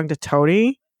this song to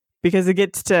Tony because it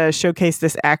gets to showcase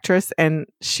this actress and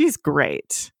she's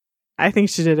great. I think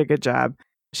she did a good job.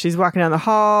 She's walking down the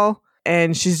hall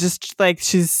and she's just like,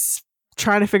 she's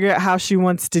trying to figure out how she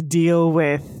wants to deal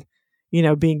with,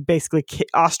 being basically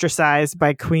ostracized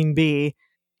by Queen Bee.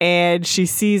 And she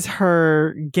sees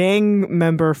her gang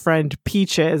member friend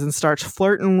Peaches and starts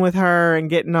flirting with her and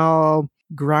getting all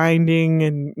grinding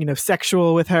and,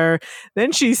 sexual with her.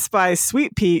 Then she spies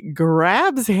Sweet Pea,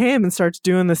 grabs him and starts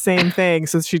doing the same thing.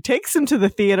 So she takes him to the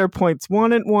theater, points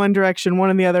one in one direction, one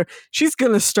in the other. She's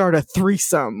going to start a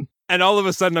threesome. And all of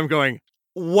a sudden I'm going,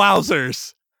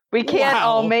 wowzers. We can't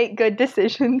all make good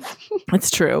decisions.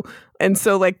 It's true. And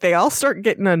so they all start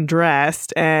getting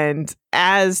undressed. And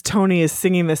as Tony is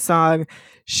singing the song,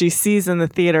 she sees in the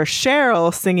theater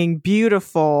Cheryl singing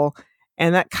Beautiful.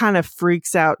 And that kind of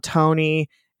freaks out Tony.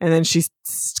 And then she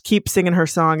keeps singing her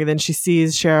song. And then she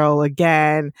sees Cheryl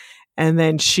again. And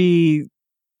then she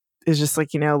is just like,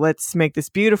 let's make this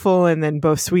beautiful. And then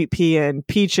both Sweet Pea and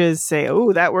Peaches say,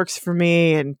 oh, that works for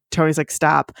me. And Tony's like,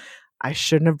 stop. I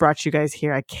shouldn't have brought you guys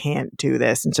here. I can't do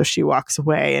this. And so she walks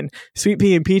away. And Sweet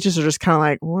Pea and Peaches are just kind of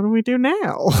like, what do we do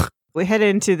now? We head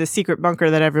into the secret bunker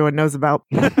that everyone knows about.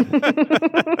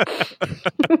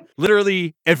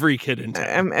 Literally every kid in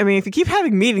town. I mean, if you keep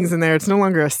having meetings in there, it's no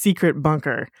longer a secret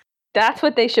bunker. That's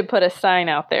what they should put a sign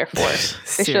out there for.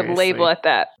 They should label it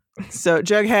that. So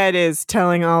Jughead is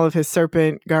telling all of his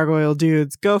serpent gargoyle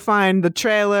dudes, go find the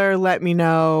trailer, let me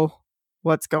know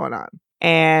what's going on.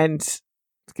 And,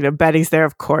 Betty's there,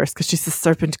 of course, because she's the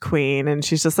serpent queen. And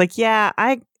she's just like, yeah,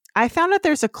 I found out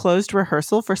there's a closed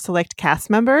rehearsal for select cast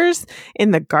members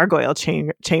in the gargoyle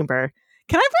chamber.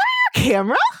 Can I borrow your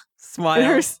camera? Smile.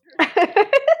 Hers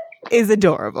is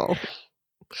adorable.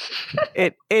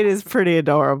 It is pretty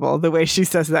adorable the way she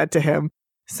says that to him.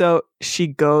 So she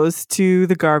goes to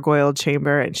the gargoyle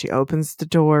chamber and she opens the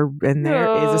door and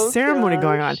there is a ceremony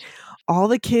going on. All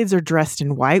the kids are dressed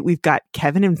in white. We've got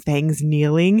Kevin and Fangs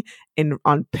kneeling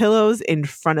on pillows in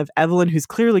front of Evelyn, who's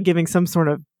clearly giving some sort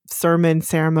of sermon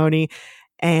ceremony.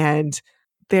 And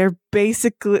they're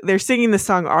singing the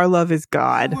song Our Love Is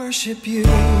God. I worship you.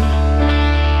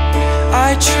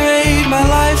 I trade my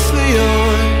life for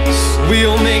yours.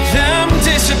 We'll make them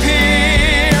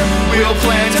disappear. We'll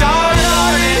plant our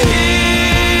garden here.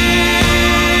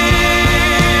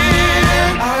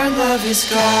 Our love is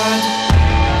God.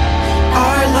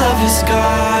 Our love is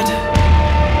God.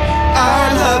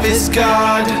 Our love is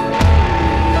God.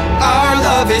 Our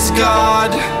love is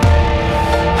God.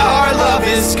 Our love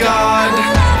is God.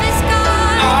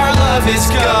 Our love is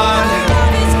God.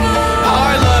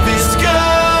 Our love is God.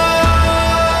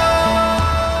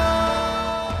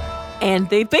 And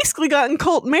they've basically gotten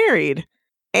Colt married.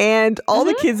 And all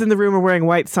the kids in the room are wearing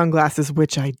white sunglasses,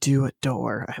 which I do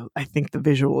adore. I think the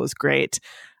visual is great.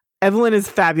 Evelyn is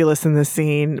fabulous in this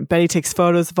scene. Betty takes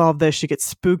photos of all of this. She gets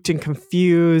spooked and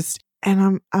confused.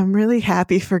 And I'm really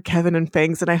happy for Kevin and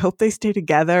Fangs, and I hope they stay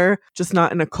together, just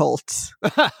not in a cult.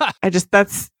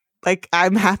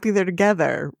 I'm happy they're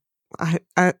together.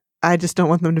 I just don't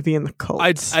want them to be in the cult.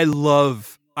 I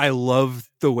love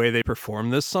the way they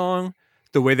perform this song.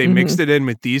 The way they mixed it in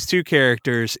with these two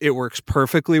characters, it works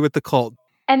perfectly with the cult.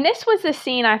 And this was the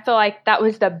scene I feel like that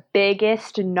was the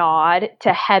biggest nod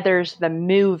to Heathers the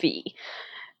movie.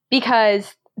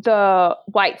 Because the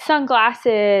white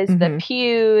sunglasses, the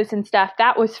pews and stuff,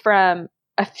 that was from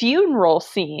a funeral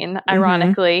scene,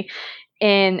 ironically,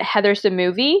 in Heathers the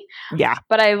movie. Yeah.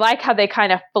 But I like how they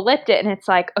kind of flipped it, and it's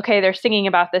like, okay, they're singing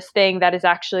about this thing that is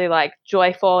actually like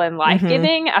joyful and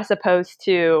life-giving as opposed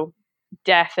to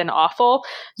death and awful.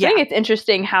 So I think it's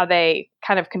interesting how they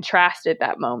kind of contrasted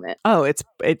that moment. Oh, it's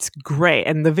great.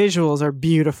 And the visuals are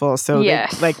beautiful. So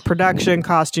like production,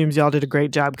 costumes, y'all did a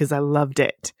great job because I loved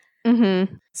it.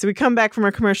 So we come back from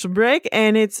our commercial break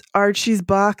and it's Archie's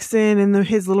boxing in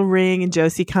his little ring, and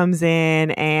Josie comes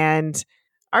in and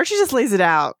Archie just lays it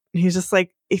out. He's just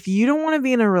like, if you don't want to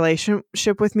be in a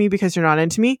relationship with me because you're not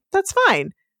into me, that's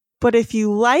fine. But if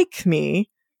you like me,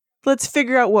 let's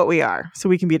figure out what we are so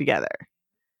we can be together.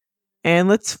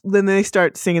 And then they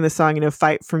start singing the song,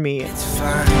 Fight for Me. It's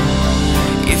fine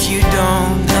if you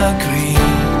don't agree,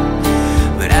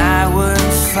 but I would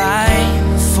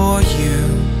fight for you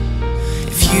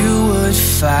if you would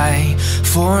fight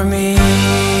for me.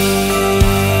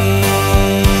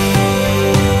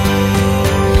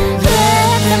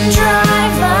 Let them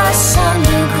drive us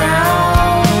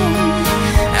underground.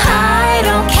 I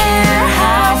don't care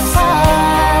how far.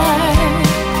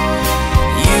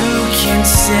 You can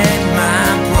set my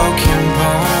broken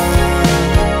bones.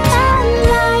 And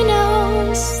I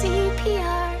know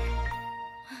CPR.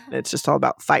 It's just all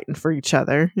about fighting for each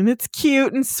other. And it's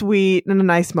cute and sweet and a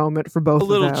nice moment for both of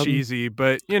them. A little cheesy,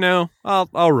 but,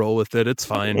 I'll roll with it. It's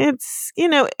fine. It's,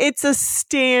 it's a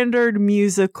standard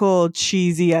musical,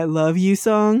 cheesy I love you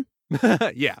song.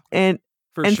 Yeah. And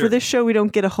for for this show, we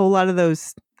don't get a whole lot of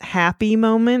those happy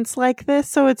moments like this,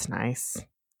 so it's nice.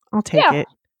 I'll take it.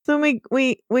 So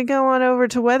we go on over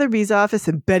to Weatherby's office,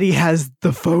 and Betty has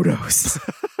the photos.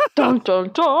 Dun,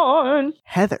 dun, dun.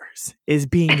 Heathers is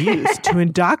being used to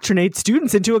indoctrinate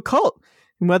students into a cult.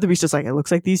 And Weatherby's just like, it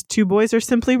looks like these two boys are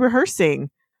simply rehearsing.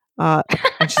 And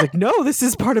she's like, no, this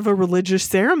is part of a religious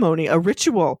ceremony, a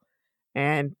ritual.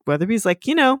 And Weatherby's like,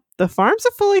 the farm's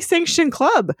a fully sanctioned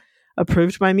club,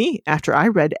 approved by me after I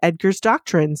read Edgar's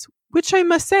doctrines, which I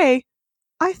must say,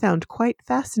 I found quite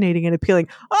fascinating and appealing.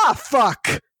 Ah,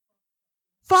 fuck.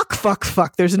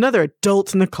 Fuck. There's another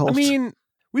adult in the cult. I mean,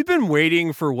 we've been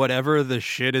waiting for whatever the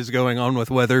shit is going on with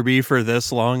Weatherby for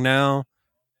this long now.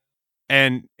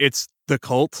 And it's the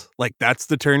cult. Like, that's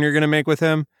the turn you're going to make with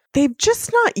him. They've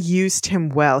just not used him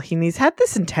well. He's had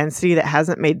this intensity that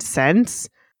hasn't made sense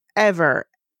ever.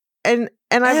 And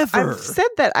I've said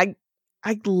that I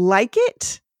like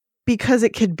it, because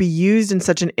it could be used in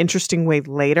such an interesting way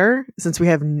later, since we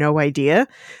have no idea.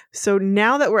 So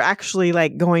now that we're actually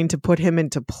like going to put him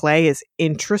into play is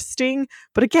interesting.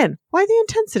 But again, why the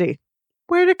intensity?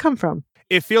 Where did it come from?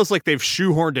 It feels like they've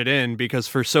shoehorned it in because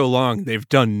for so long they've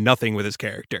done nothing with his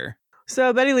character.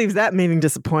 So Betty leaves that meeting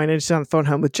disappointed. She's on the phone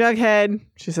home with Jughead.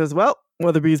 She says, well,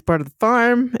 Weatherby's part of the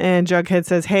farm. And Jughead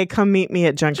says, hey, come meet me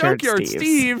at Junkyard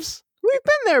Steve's. We've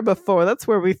been there before. That's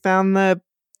where we found the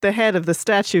head of the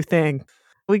statue thing.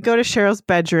 We go to Cheryl's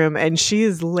bedroom and she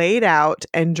is laid out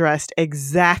and dressed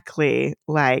exactly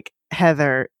like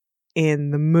Heather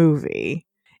in the movie.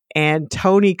 And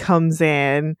Tony comes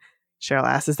in. Cheryl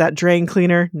asks, is that drain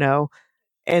cleaner? No.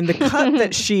 And the cup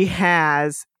that she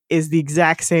has is the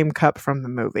exact same cup from the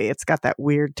movie. It's got that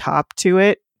weird top to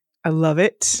it. I love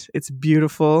it. It's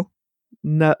beautiful.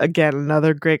 Again,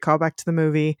 another great callback to the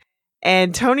movie.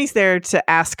 And Tony's there to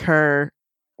ask her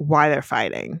why they're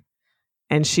fighting.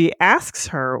 And she asks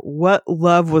her what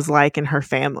love was like in her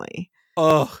family.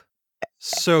 Oh,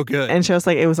 so good. And she was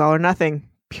like, it was all or nothing,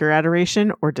 pure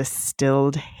adoration or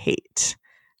distilled hate.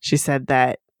 She said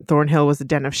that Thornhill was a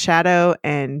den of shadow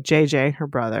and JJ, her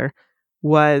brother,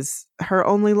 was her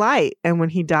only light. And when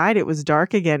he died, it was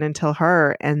dark again until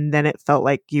her. And then it felt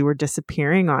like you were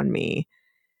disappearing on me.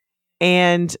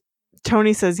 And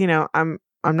Tony says, you know, I'm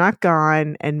not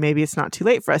gone and maybe it's not too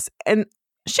late for us. And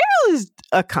Cheryl is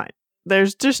a cunt.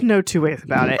 There's just no two ways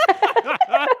about it.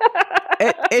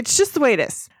 It's just the way it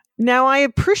is. Now, I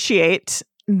appreciate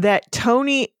that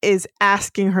Tony is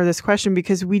asking her this question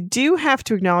because we do have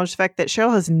to acknowledge the fact that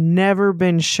Cheryl has never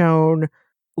been shown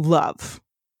love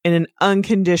in an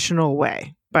unconditional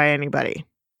way by anybody.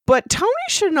 But Tony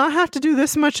should not have to do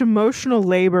this much emotional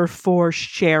labor for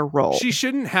Cheryl. She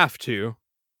shouldn't have to.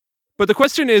 But the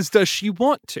question is, does she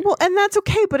want to? Well, and that's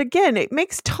okay. But again, it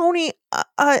makes Tony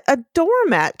a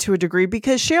doormat to a degree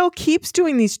because Cheryl keeps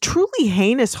doing these truly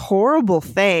heinous, horrible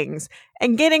things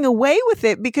and getting away with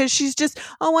it because she's just,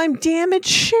 oh, I'm damaged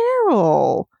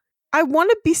Cheryl. I want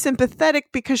to be sympathetic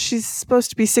because she's supposed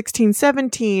to be 16,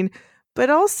 17, but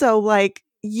also like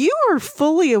you are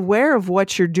fully aware of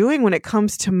what you're doing when it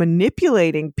comes to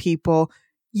manipulating people.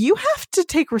 You have to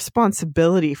take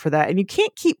responsibility for that, and you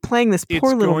can't keep playing this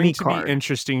poor little me card. It's going to be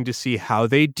interesting to see how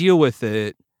they deal with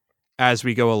it as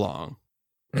we go along.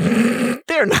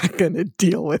 They're not going to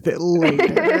deal with it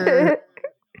later.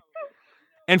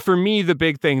 And for me, the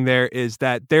big thing there is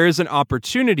that there is an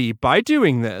opportunity by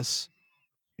doing this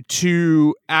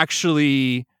to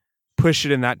actually push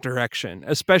it in that direction,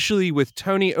 especially with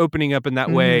Tony opening up in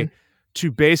that way to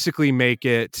basically make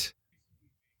it...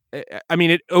 I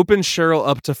mean, it opens Cheryl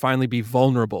up to finally be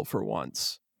vulnerable for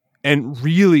once and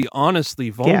really honestly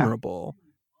vulnerable. Yeah.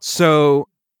 So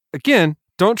again,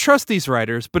 don't trust these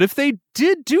writers, but if they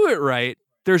did do it right,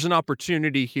 there's an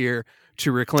opportunity here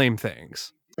to reclaim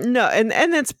things. No, and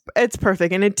it's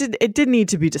perfect. And it did need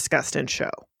to be discussed in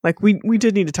show. Like we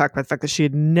did need to talk about the fact that she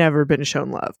had never been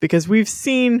shown love because we've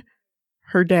seen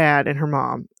her dad and her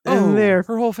mom and they're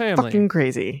her whole family fucking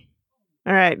crazy.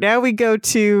 All right, now we go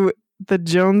to the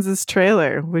Joneses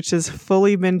trailer, which has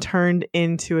fully been turned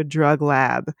into a drug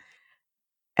lab.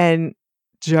 And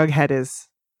Jughead is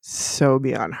so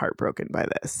beyond heartbroken by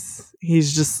this. He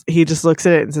just looks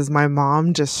at it and says, my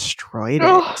mom destroyed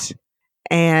it.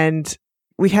 And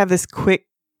we have this quick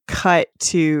cut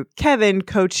to Kevin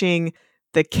coaching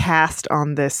the cast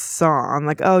on this song.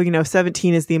 Like,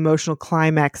 17 is the emotional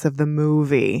climax of the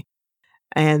movie.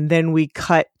 And then we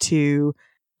cut to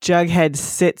Jughead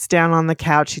sits down on the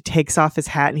couch, he takes off his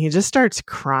hat, and he just starts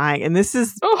crying. And this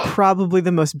is probably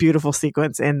the most beautiful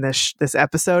sequence in this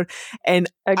episode. And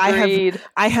Agreed.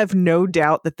 I have no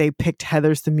doubt that they picked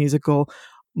Heathers the Musical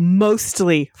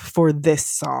mostly for this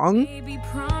song. Maybe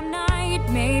prom night,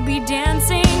 maybe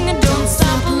dancing, don't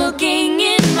stop looking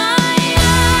in my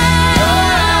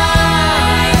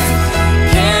eyes.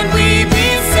 Can we be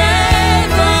 17?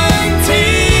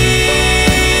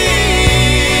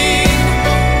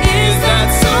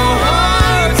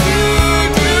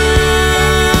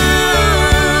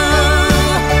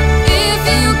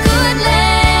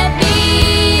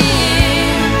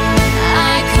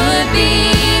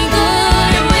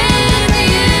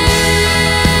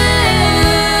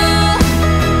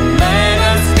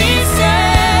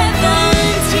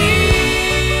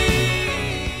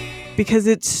 Because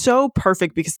it's so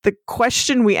perfect, because the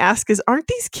question we ask is, aren't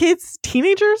these kids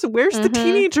teenagers? Where's the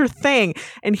teenager thing?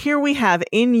 And here we have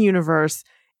in universe,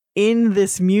 in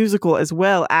this musical as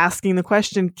well, asking the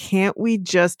question, can't we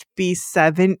just be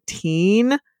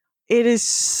 17? It is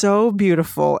so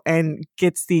beautiful and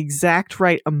gets the exact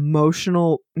right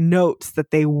emotional notes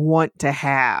that they want to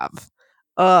have.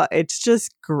 It's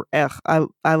just,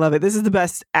 I love it. This is the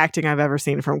best acting I've ever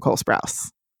seen from Cole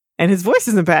Sprouse. And his voice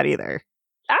isn't bad either.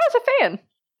 I was a fan.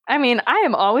 I mean, I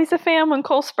am always a fan when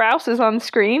Cole Sprouse is on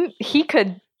screen. He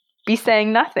could be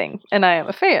saying nothing, and I am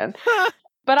a fan.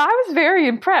 But I was very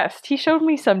impressed. He showed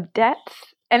me some depth.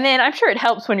 And then I'm sure it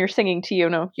helps when you're singing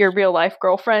to, your real life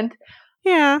girlfriend.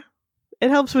 Yeah. It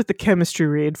helps with the chemistry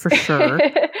read for sure.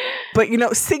 But,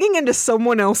 singing into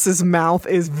someone else's mouth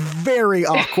is very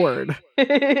awkward.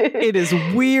 It is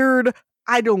weird.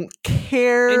 I don't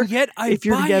care And yet if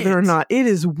you're together or not. It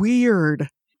is weird.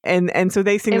 And so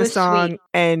they sing the song, sweet.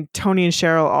 and Tony and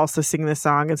Cheryl also sing the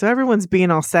song. And so everyone's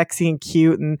being all sexy and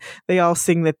cute, and they all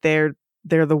sing that they're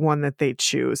the one that they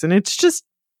choose. And it's just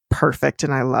perfect,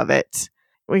 and I love it.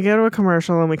 We go to a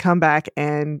commercial, and we come back,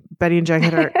 and Betty and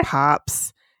Jughead are at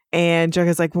Pops. And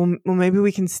Jughead's like, well, maybe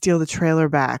we can steal the trailer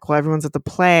back while everyone's at the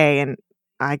play. And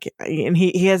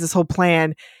he has this whole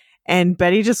plan. And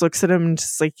Betty just looks at him and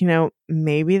just like,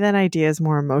 maybe that idea is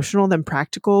more emotional than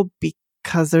practical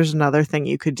because there's another thing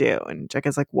you could do. And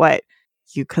Jughead's like, what?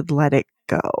 You could let it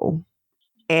go.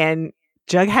 And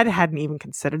Jughead hadn't even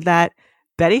considered that.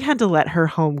 Betty had to let her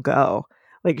home go.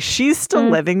 Like, she's still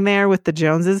living there with the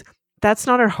Joneses. That's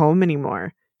not her home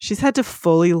anymore. She's had to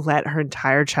fully let her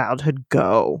entire childhood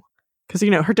go. Because,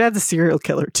 her dad's a serial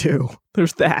killer, too.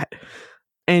 There's that.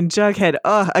 And Jughead,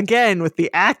 again, with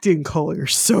the acting, Cole, you're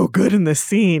so good in this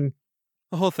scene.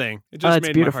 The whole thing. It just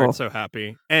made beautiful. my heart so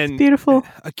happy. And It's beautiful.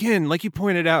 Again, like you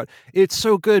pointed out, it's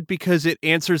so good because it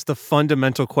answers the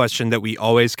fundamental question that we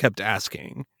always kept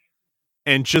asking.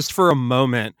 And just for a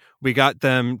moment, we got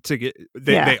them to get,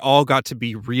 they all got to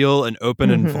be real and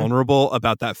open and vulnerable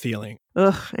about that feeling.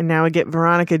 Ugh, and now we get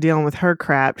Veronica dealing with her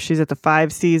crap. She's at the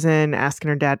 5 season, asking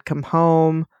her dad to come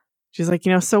home. She's like,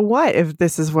 so what if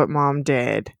this is what mom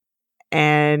did?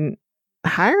 And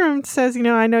Hiram says,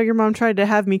 I know your mom tried to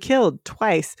have me killed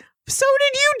twice. So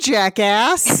did you,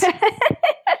 jackass.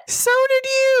 So did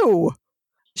you.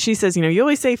 She says, you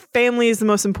always say family is the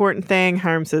most important thing.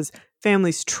 Hiram says,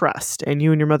 family's trust. And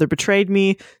you and your mother betrayed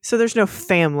me, so there's no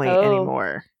family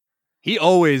anymore. He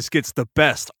always gets the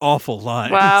best awful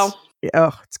lines. Wow.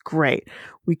 Oh, it's great.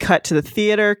 We cut to the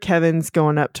theater. Kevin's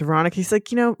going up to Veronica. He's like,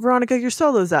 Veronica, your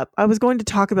solo's up. I was going to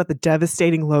talk about the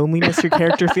devastating loneliness your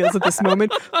character feels at this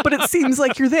moment, but it seems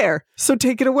like you're there. So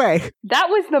take it away. That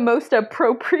was the most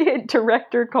appropriate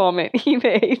director comment he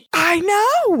made. I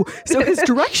know. So his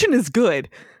direction is good.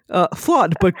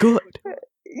 Flawed, but good.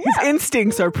 His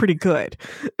instincts are pretty good.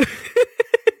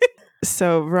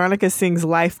 So Veronica sings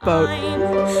Lifeboat.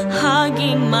 I'm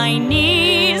hugging my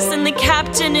knees and the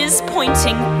captain is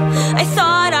pointing. I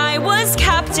thought I was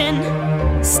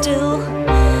captain. Still,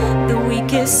 the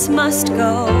weakest must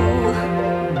go.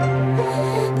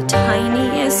 The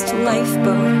tiniest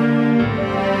lifeboat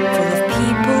full of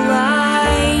people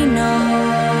I know.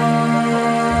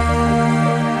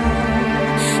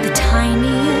 The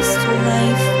tiniest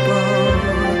lifeboat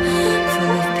full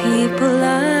of people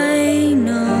I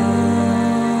know.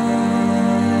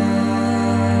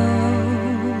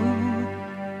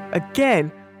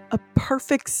 Again, a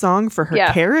perfect song for her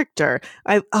character.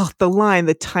 The line,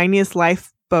 the tiniest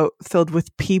lifeboat filled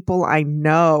with people I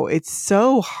know. It's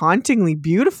so hauntingly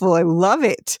beautiful. I love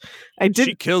it.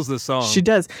 She kills the song. She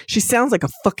does. She sounds like a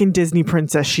fucking Disney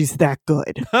princess. She's that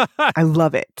good. I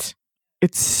love it.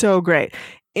 It's so great.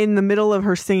 In the middle of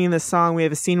her singing this song, we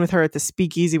have a scene with her at the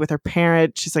speakeasy with her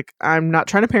parent. She's like, I'm not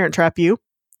trying to parent trap you.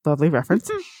 Lovely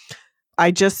reference. I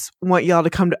just want y'all to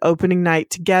come to opening night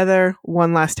together.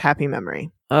 One last happy memory.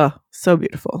 Oh, so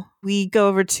beautiful. We go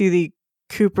over to the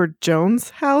Cooper Jones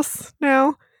house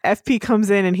now. FP comes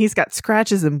in and he's got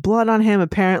scratches and blood on him.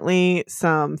 Apparently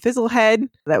some Fizzlehead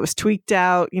that was tweaked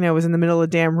out, was in the middle of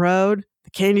the damn road.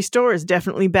 The candy store is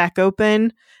definitely back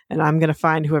open and I'm going to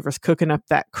find whoever's cooking up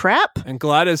that crap. And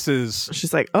Gladys is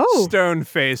she's like, oh,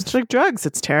 stone-faced. It's like drugs.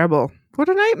 It's terrible. What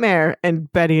a nightmare.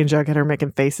 And Betty and Jughead are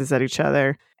making faces at each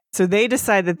other. So they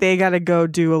decide that they got to go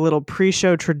do a little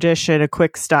pre-show tradition, a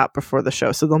quick stop before the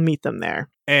show. So they'll meet them there.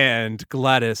 And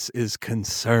Gladys is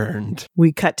concerned.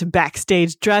 We cut to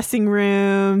backstage dressing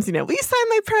rooms. Will you sign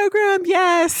my program?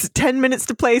 Yes. 10 minutes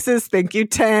to places. Thank you,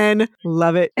 10.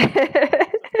 Love it.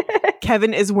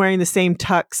 Kevin is wearing the same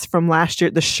tux from last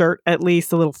year. The shirt, at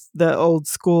least, the old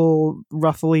school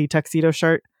ruffly tuxedo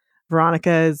shirt.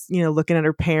 Veronica is, looking at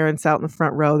her parents out in the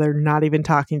front row. They're not even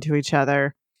talking to each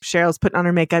other. Cheryl's putting on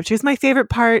her makeup. She goes, my favorite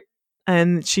part.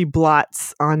 And she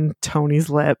blots on Tony's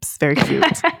lips. Very cute.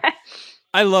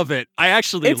 I love it. I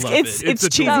actually love it. It's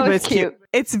cheesy, but it's cute.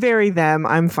 It's very them.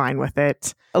 I'm fine with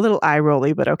it. A little eye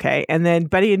rolly, but okay. And then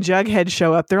Betty and Jughead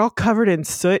show up. They're all covered in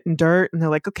soot and dirt. And they're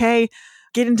like, okay,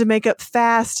 get into makeup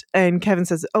fast. And Kevin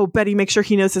says, oh, Betty, make sure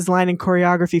he knows his line and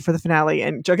choreography for the finale.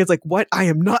 And Jughead's like, what? I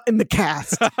am not in the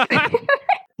cast.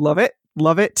 Love it.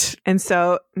 Love it. And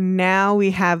so now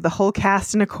we have the whole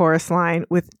cast in a chorus line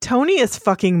with Tony as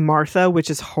fucking Martha, which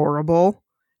is horrible.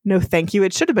 No, thank you.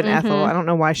 It should have been Ethel. I don't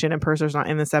know why Shannon Purser's not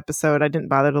in this episode. I didn't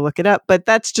bother to look it up, but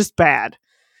that's just bad.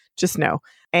 Just no.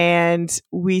 And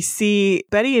we see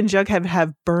Betty and Jughead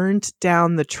have burned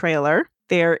down the trailer.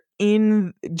 They're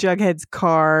in Jughead's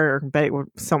car, or Betty, or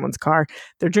someone's car.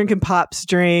 They're drinking Pop's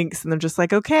drinks, and they're just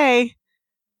like, okay,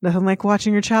 nothing like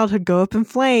watching your childhood go up in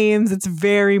flames. It's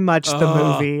very much the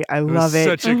movie. I love it.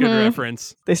 Such a good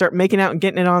reference. They start making out and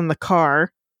getting it on the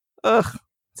car. Ugh.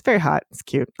 It's very hot. It's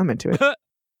cute. I'm into it.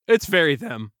 It's very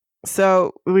them.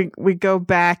 So we go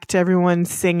back to everyone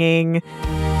singing. We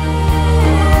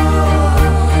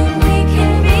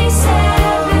can be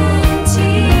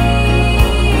 17.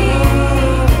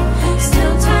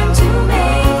 Still time to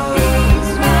make things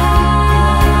right.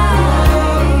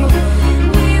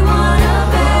 We want a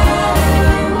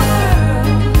better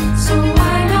world, so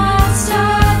why not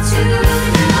start tonight?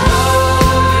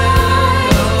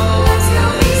 Let's go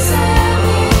be 17.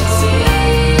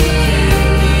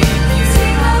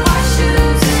 Take off our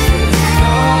shoes and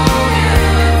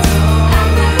hands,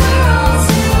 and then we're all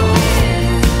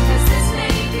singing, 'cause this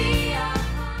may be our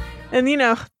final. And,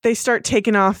 they start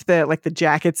taking off the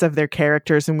jackets of their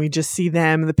characters, and we just see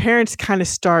them. The parents kind of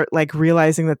start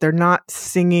realizing that they're not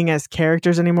singing as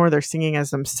characters anymore. They're singing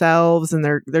as themselves, and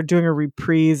they're doing a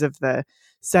reprise of the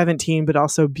 17, but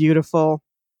also Beautiful.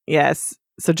 Yes.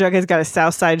 So Jughead's got a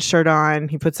Southside shirt on.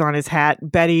 He puts on his hat.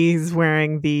 Betty's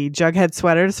wearing the Jughead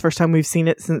sweater. It's the first time we've seen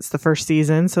it since the first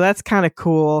season. So that's kind of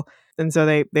cool. And so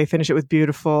they finish it with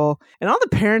Beautiful. And all the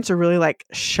parents are really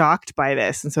shocked by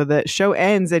this. And so the show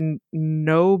ends and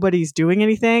nobody's doing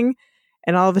anything.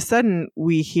 And all of a sudden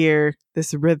we hear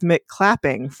this rhythmic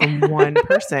clapping from one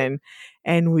person.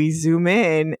 And we zoom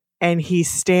in and he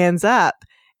stands up.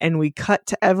 And we cut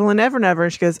to Evelyn Evernever,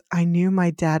 and she goes, I knew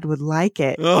my dad would like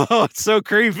it. Oh, it's so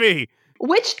creepy.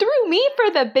 Which threw me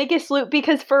for the biggest loop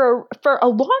because for a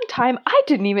long time, I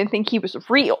didn't even think he was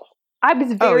real. I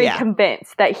was very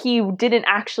convinced that he didn't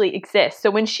actually exist. So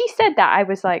when she said that, I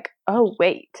was like, oh,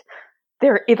 wait.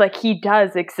 He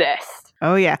does exist.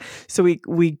 Oh, yeah. So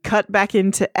we cut back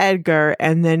into Edgar,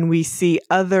 and then we see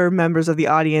other members of the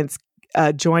audience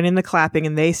join in the clapping,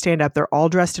 and they stand up. They're all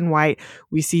dressed in white.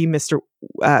 We see Mr.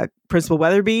 Principal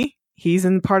Weatherby. He's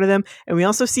in part of them. And we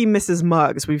also see Mrs.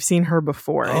 Muggs. We've seen her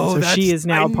before. And so she is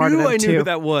now part of them, too. I knew who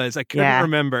that was. I couldn't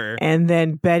remember. And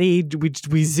then Betty,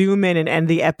 we zoom in and end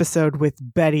the episode with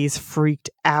Betty's freaked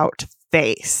out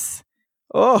face.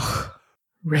 Oh,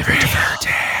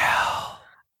 Riverdale.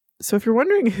 So if you're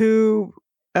wondering who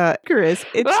Edgar is,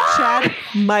 it's Chad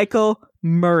Michael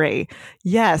Murray.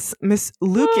 Yes, Miss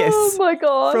Lucas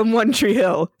from One Tree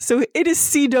Hill. So it is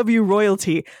CW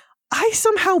royalty. I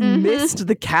somehow missed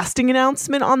the casting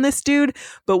announcement on this dude,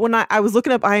 but when I was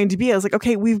looking up IMDb, I was like,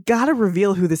 okay, we've got to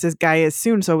reveal who this guy is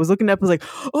soon. So I was looking up, I was like,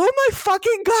 oh my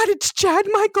fucking God, it's Chad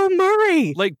Michael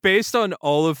Murray. Based on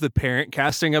all of the parent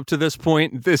casting up to this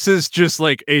point, this is just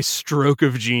a stroke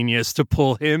of genius to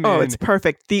pull him in. Oh, it's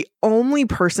perfect. The only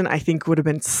person I think would have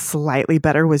been slightly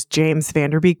better was James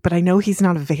Vanderbeek, but I know he's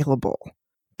not available.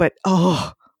 But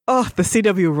the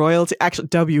CW royalty, actually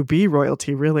WB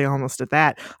royalty, really almost at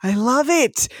that. I love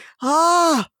it.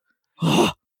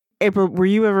 April, were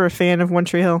you ever a fan of One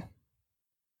Tree Hill?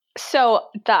 So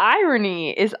the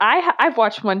irony is I've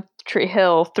watched One Tree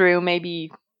Hill through maybe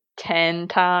 10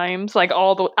 times. I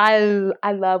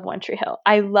love One Tree Hill.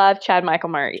 I love Chad Michael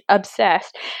Murray.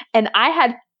 Obsessed. And I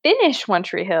had finished One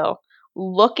Tree Hill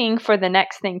looking for the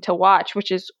next thing to watch,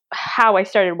 which is how I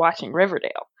started watching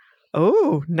Riverdale.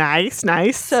 Oh, nice.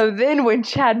 So then when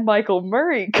Chad Michael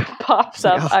Murray pops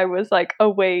up, I was like, oh,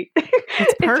 wait.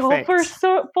 It's perfect. It's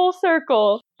all full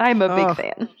circle. I'm a big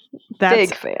fan.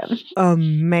 Big fan.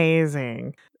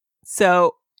 Amazing.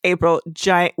 So, April,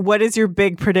 what is your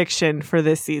big prediction for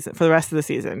this season, for the rest of the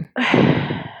season?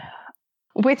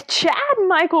 With Chad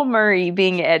Michael Murray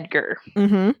being Edgar,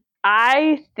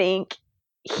 I think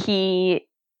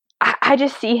I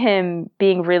just see him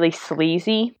being really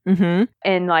sleazy and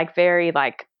very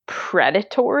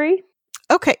predatory.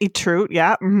 Okay, true.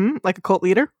 Yeah. Like a cult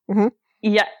leader.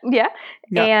 Yeah.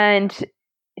 And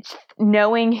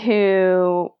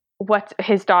knowing what's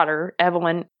his daughter,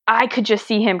 Evelyn, I could just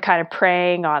see him kind of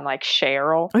preying on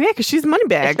Cheryl. Oh yeah, because she's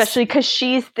moneybags. Especially because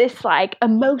she's this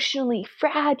emotionally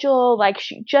fragile.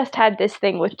 She just had this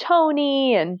thing with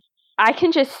Tony, and I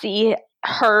can just see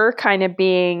her kind of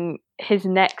being his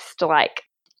next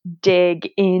dig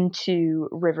into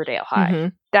Riverdale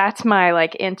High. That's my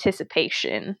like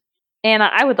anticipation. And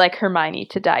I would like Hermione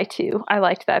to die too. I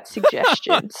liked that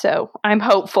suggestion. So I'm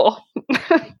hopeful.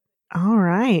 All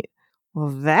right. Well,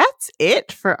 that's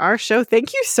it for our show.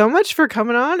 Thank you so much for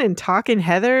coming on and talking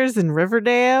Heathers and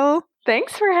Riverdale.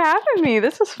 Thanks for having me.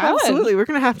 This was fun. Absolutely. We're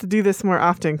going to have to do this more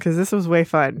often because this was way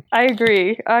fun. I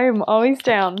agree. I am always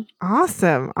down.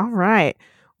 Awesome. All right.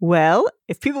 Well,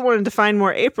 if people wanted to find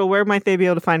more April, where might they be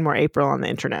able to find more April on the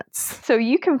internets? So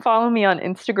you can follow me on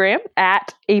Instagram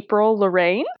at April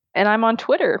Lorraine, and I'm on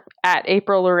Twitter at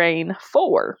April Lorraine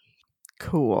 4.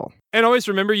 Cool. And always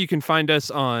remember, you can find us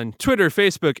on Twitter,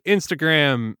 Facebook,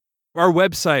 Instagram, our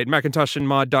website,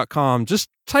 macintoshandmod.com. Just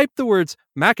type the words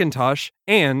Macintosh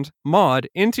and mod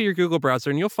into your Google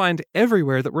browser, and you'll find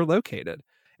everywhere that we're located.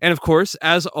 And of course,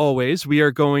 as always, we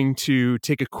are going to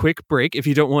take a quick break. If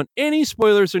you don't want any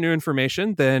spoilers or new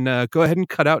information, then go ahead and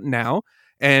cut out now.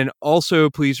 And also,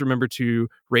 please remember to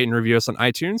rate and review us on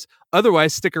iTunes.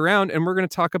 Otherwise, stick around, and we're going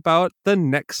to talk about the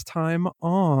next time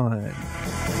on.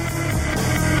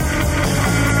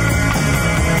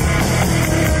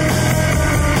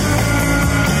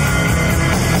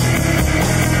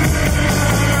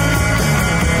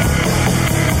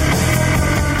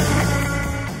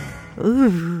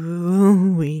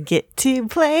 Ooh, we get to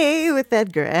play with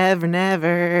Edgar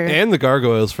Evernever. And the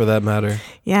gargoyles, for that matter.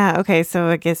 Yeah, okay, so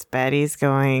I guess Betty's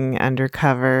going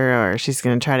undercover, or she's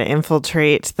going to try to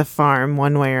infiltrate the farm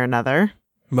one way or another.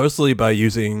 Mostly by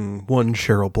using one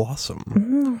Cheryl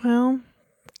Blossom. Well,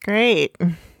 great.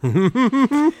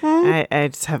 I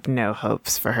just have no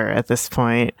hopes for her at this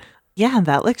point. Yeah,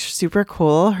 that looks super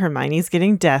cool. Hermione's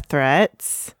getting death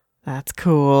threats. That's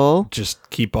cool. Just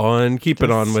keep on keeping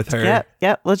on with her.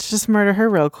 Yep. Let's just murder her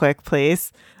real quick,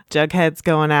 please. Jughead's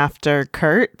going after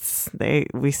Kurtz.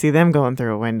 We see them going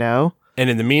through a window. And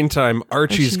in the meantime,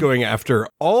 Archie's going after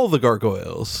all the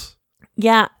gargoyles.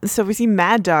 Yeah, so we see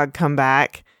Mad Dog come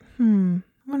back. I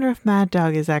wonder if Mad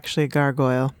Dog is actually a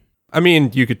gargoyle. I mean,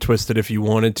 you could twist it if you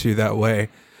wanted to that way.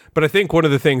 But I think one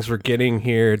of the things we're getting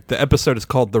here, the episode is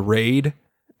called The Raid.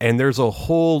 And there's a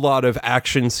whole lot of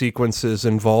action sequences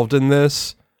involved in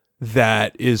this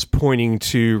that is pointing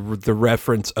to the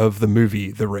reference of the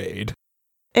movie The Raid.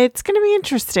 It's going to be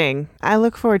interesting. I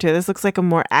look forward to it. This looks like a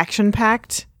more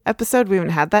action-packed episode. We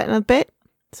haven't had that in a bit,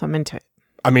 so I'm into it.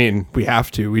 I mean, we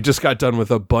have to. We just got done with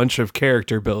a bunch of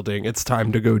character building. It's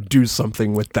time to go do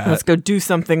something with that. Let's go do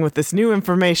something with this new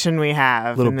information we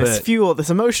have. Little and this bit. fuel,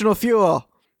 this emotional fuel.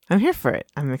 I'm here for it.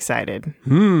 I'm excited.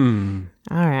 All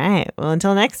right. Well,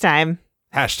 until next time.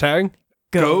 Hashtag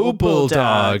Go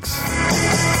Bulldogs.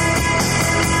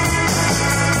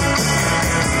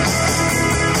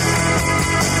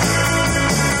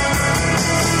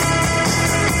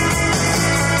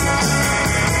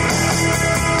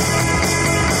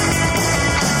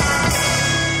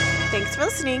 Thanks for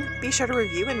listening. Be sure to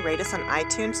review and rate us on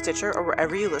iTunes, Stitcher, or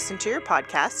wherever you listen to your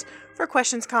podcast. For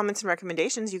questions, comments, and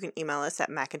recommendations, you can email us at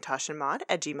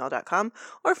macintoshandmod@gmail.com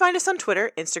or find us on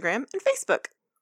Twitter, Instagram, and Facebook.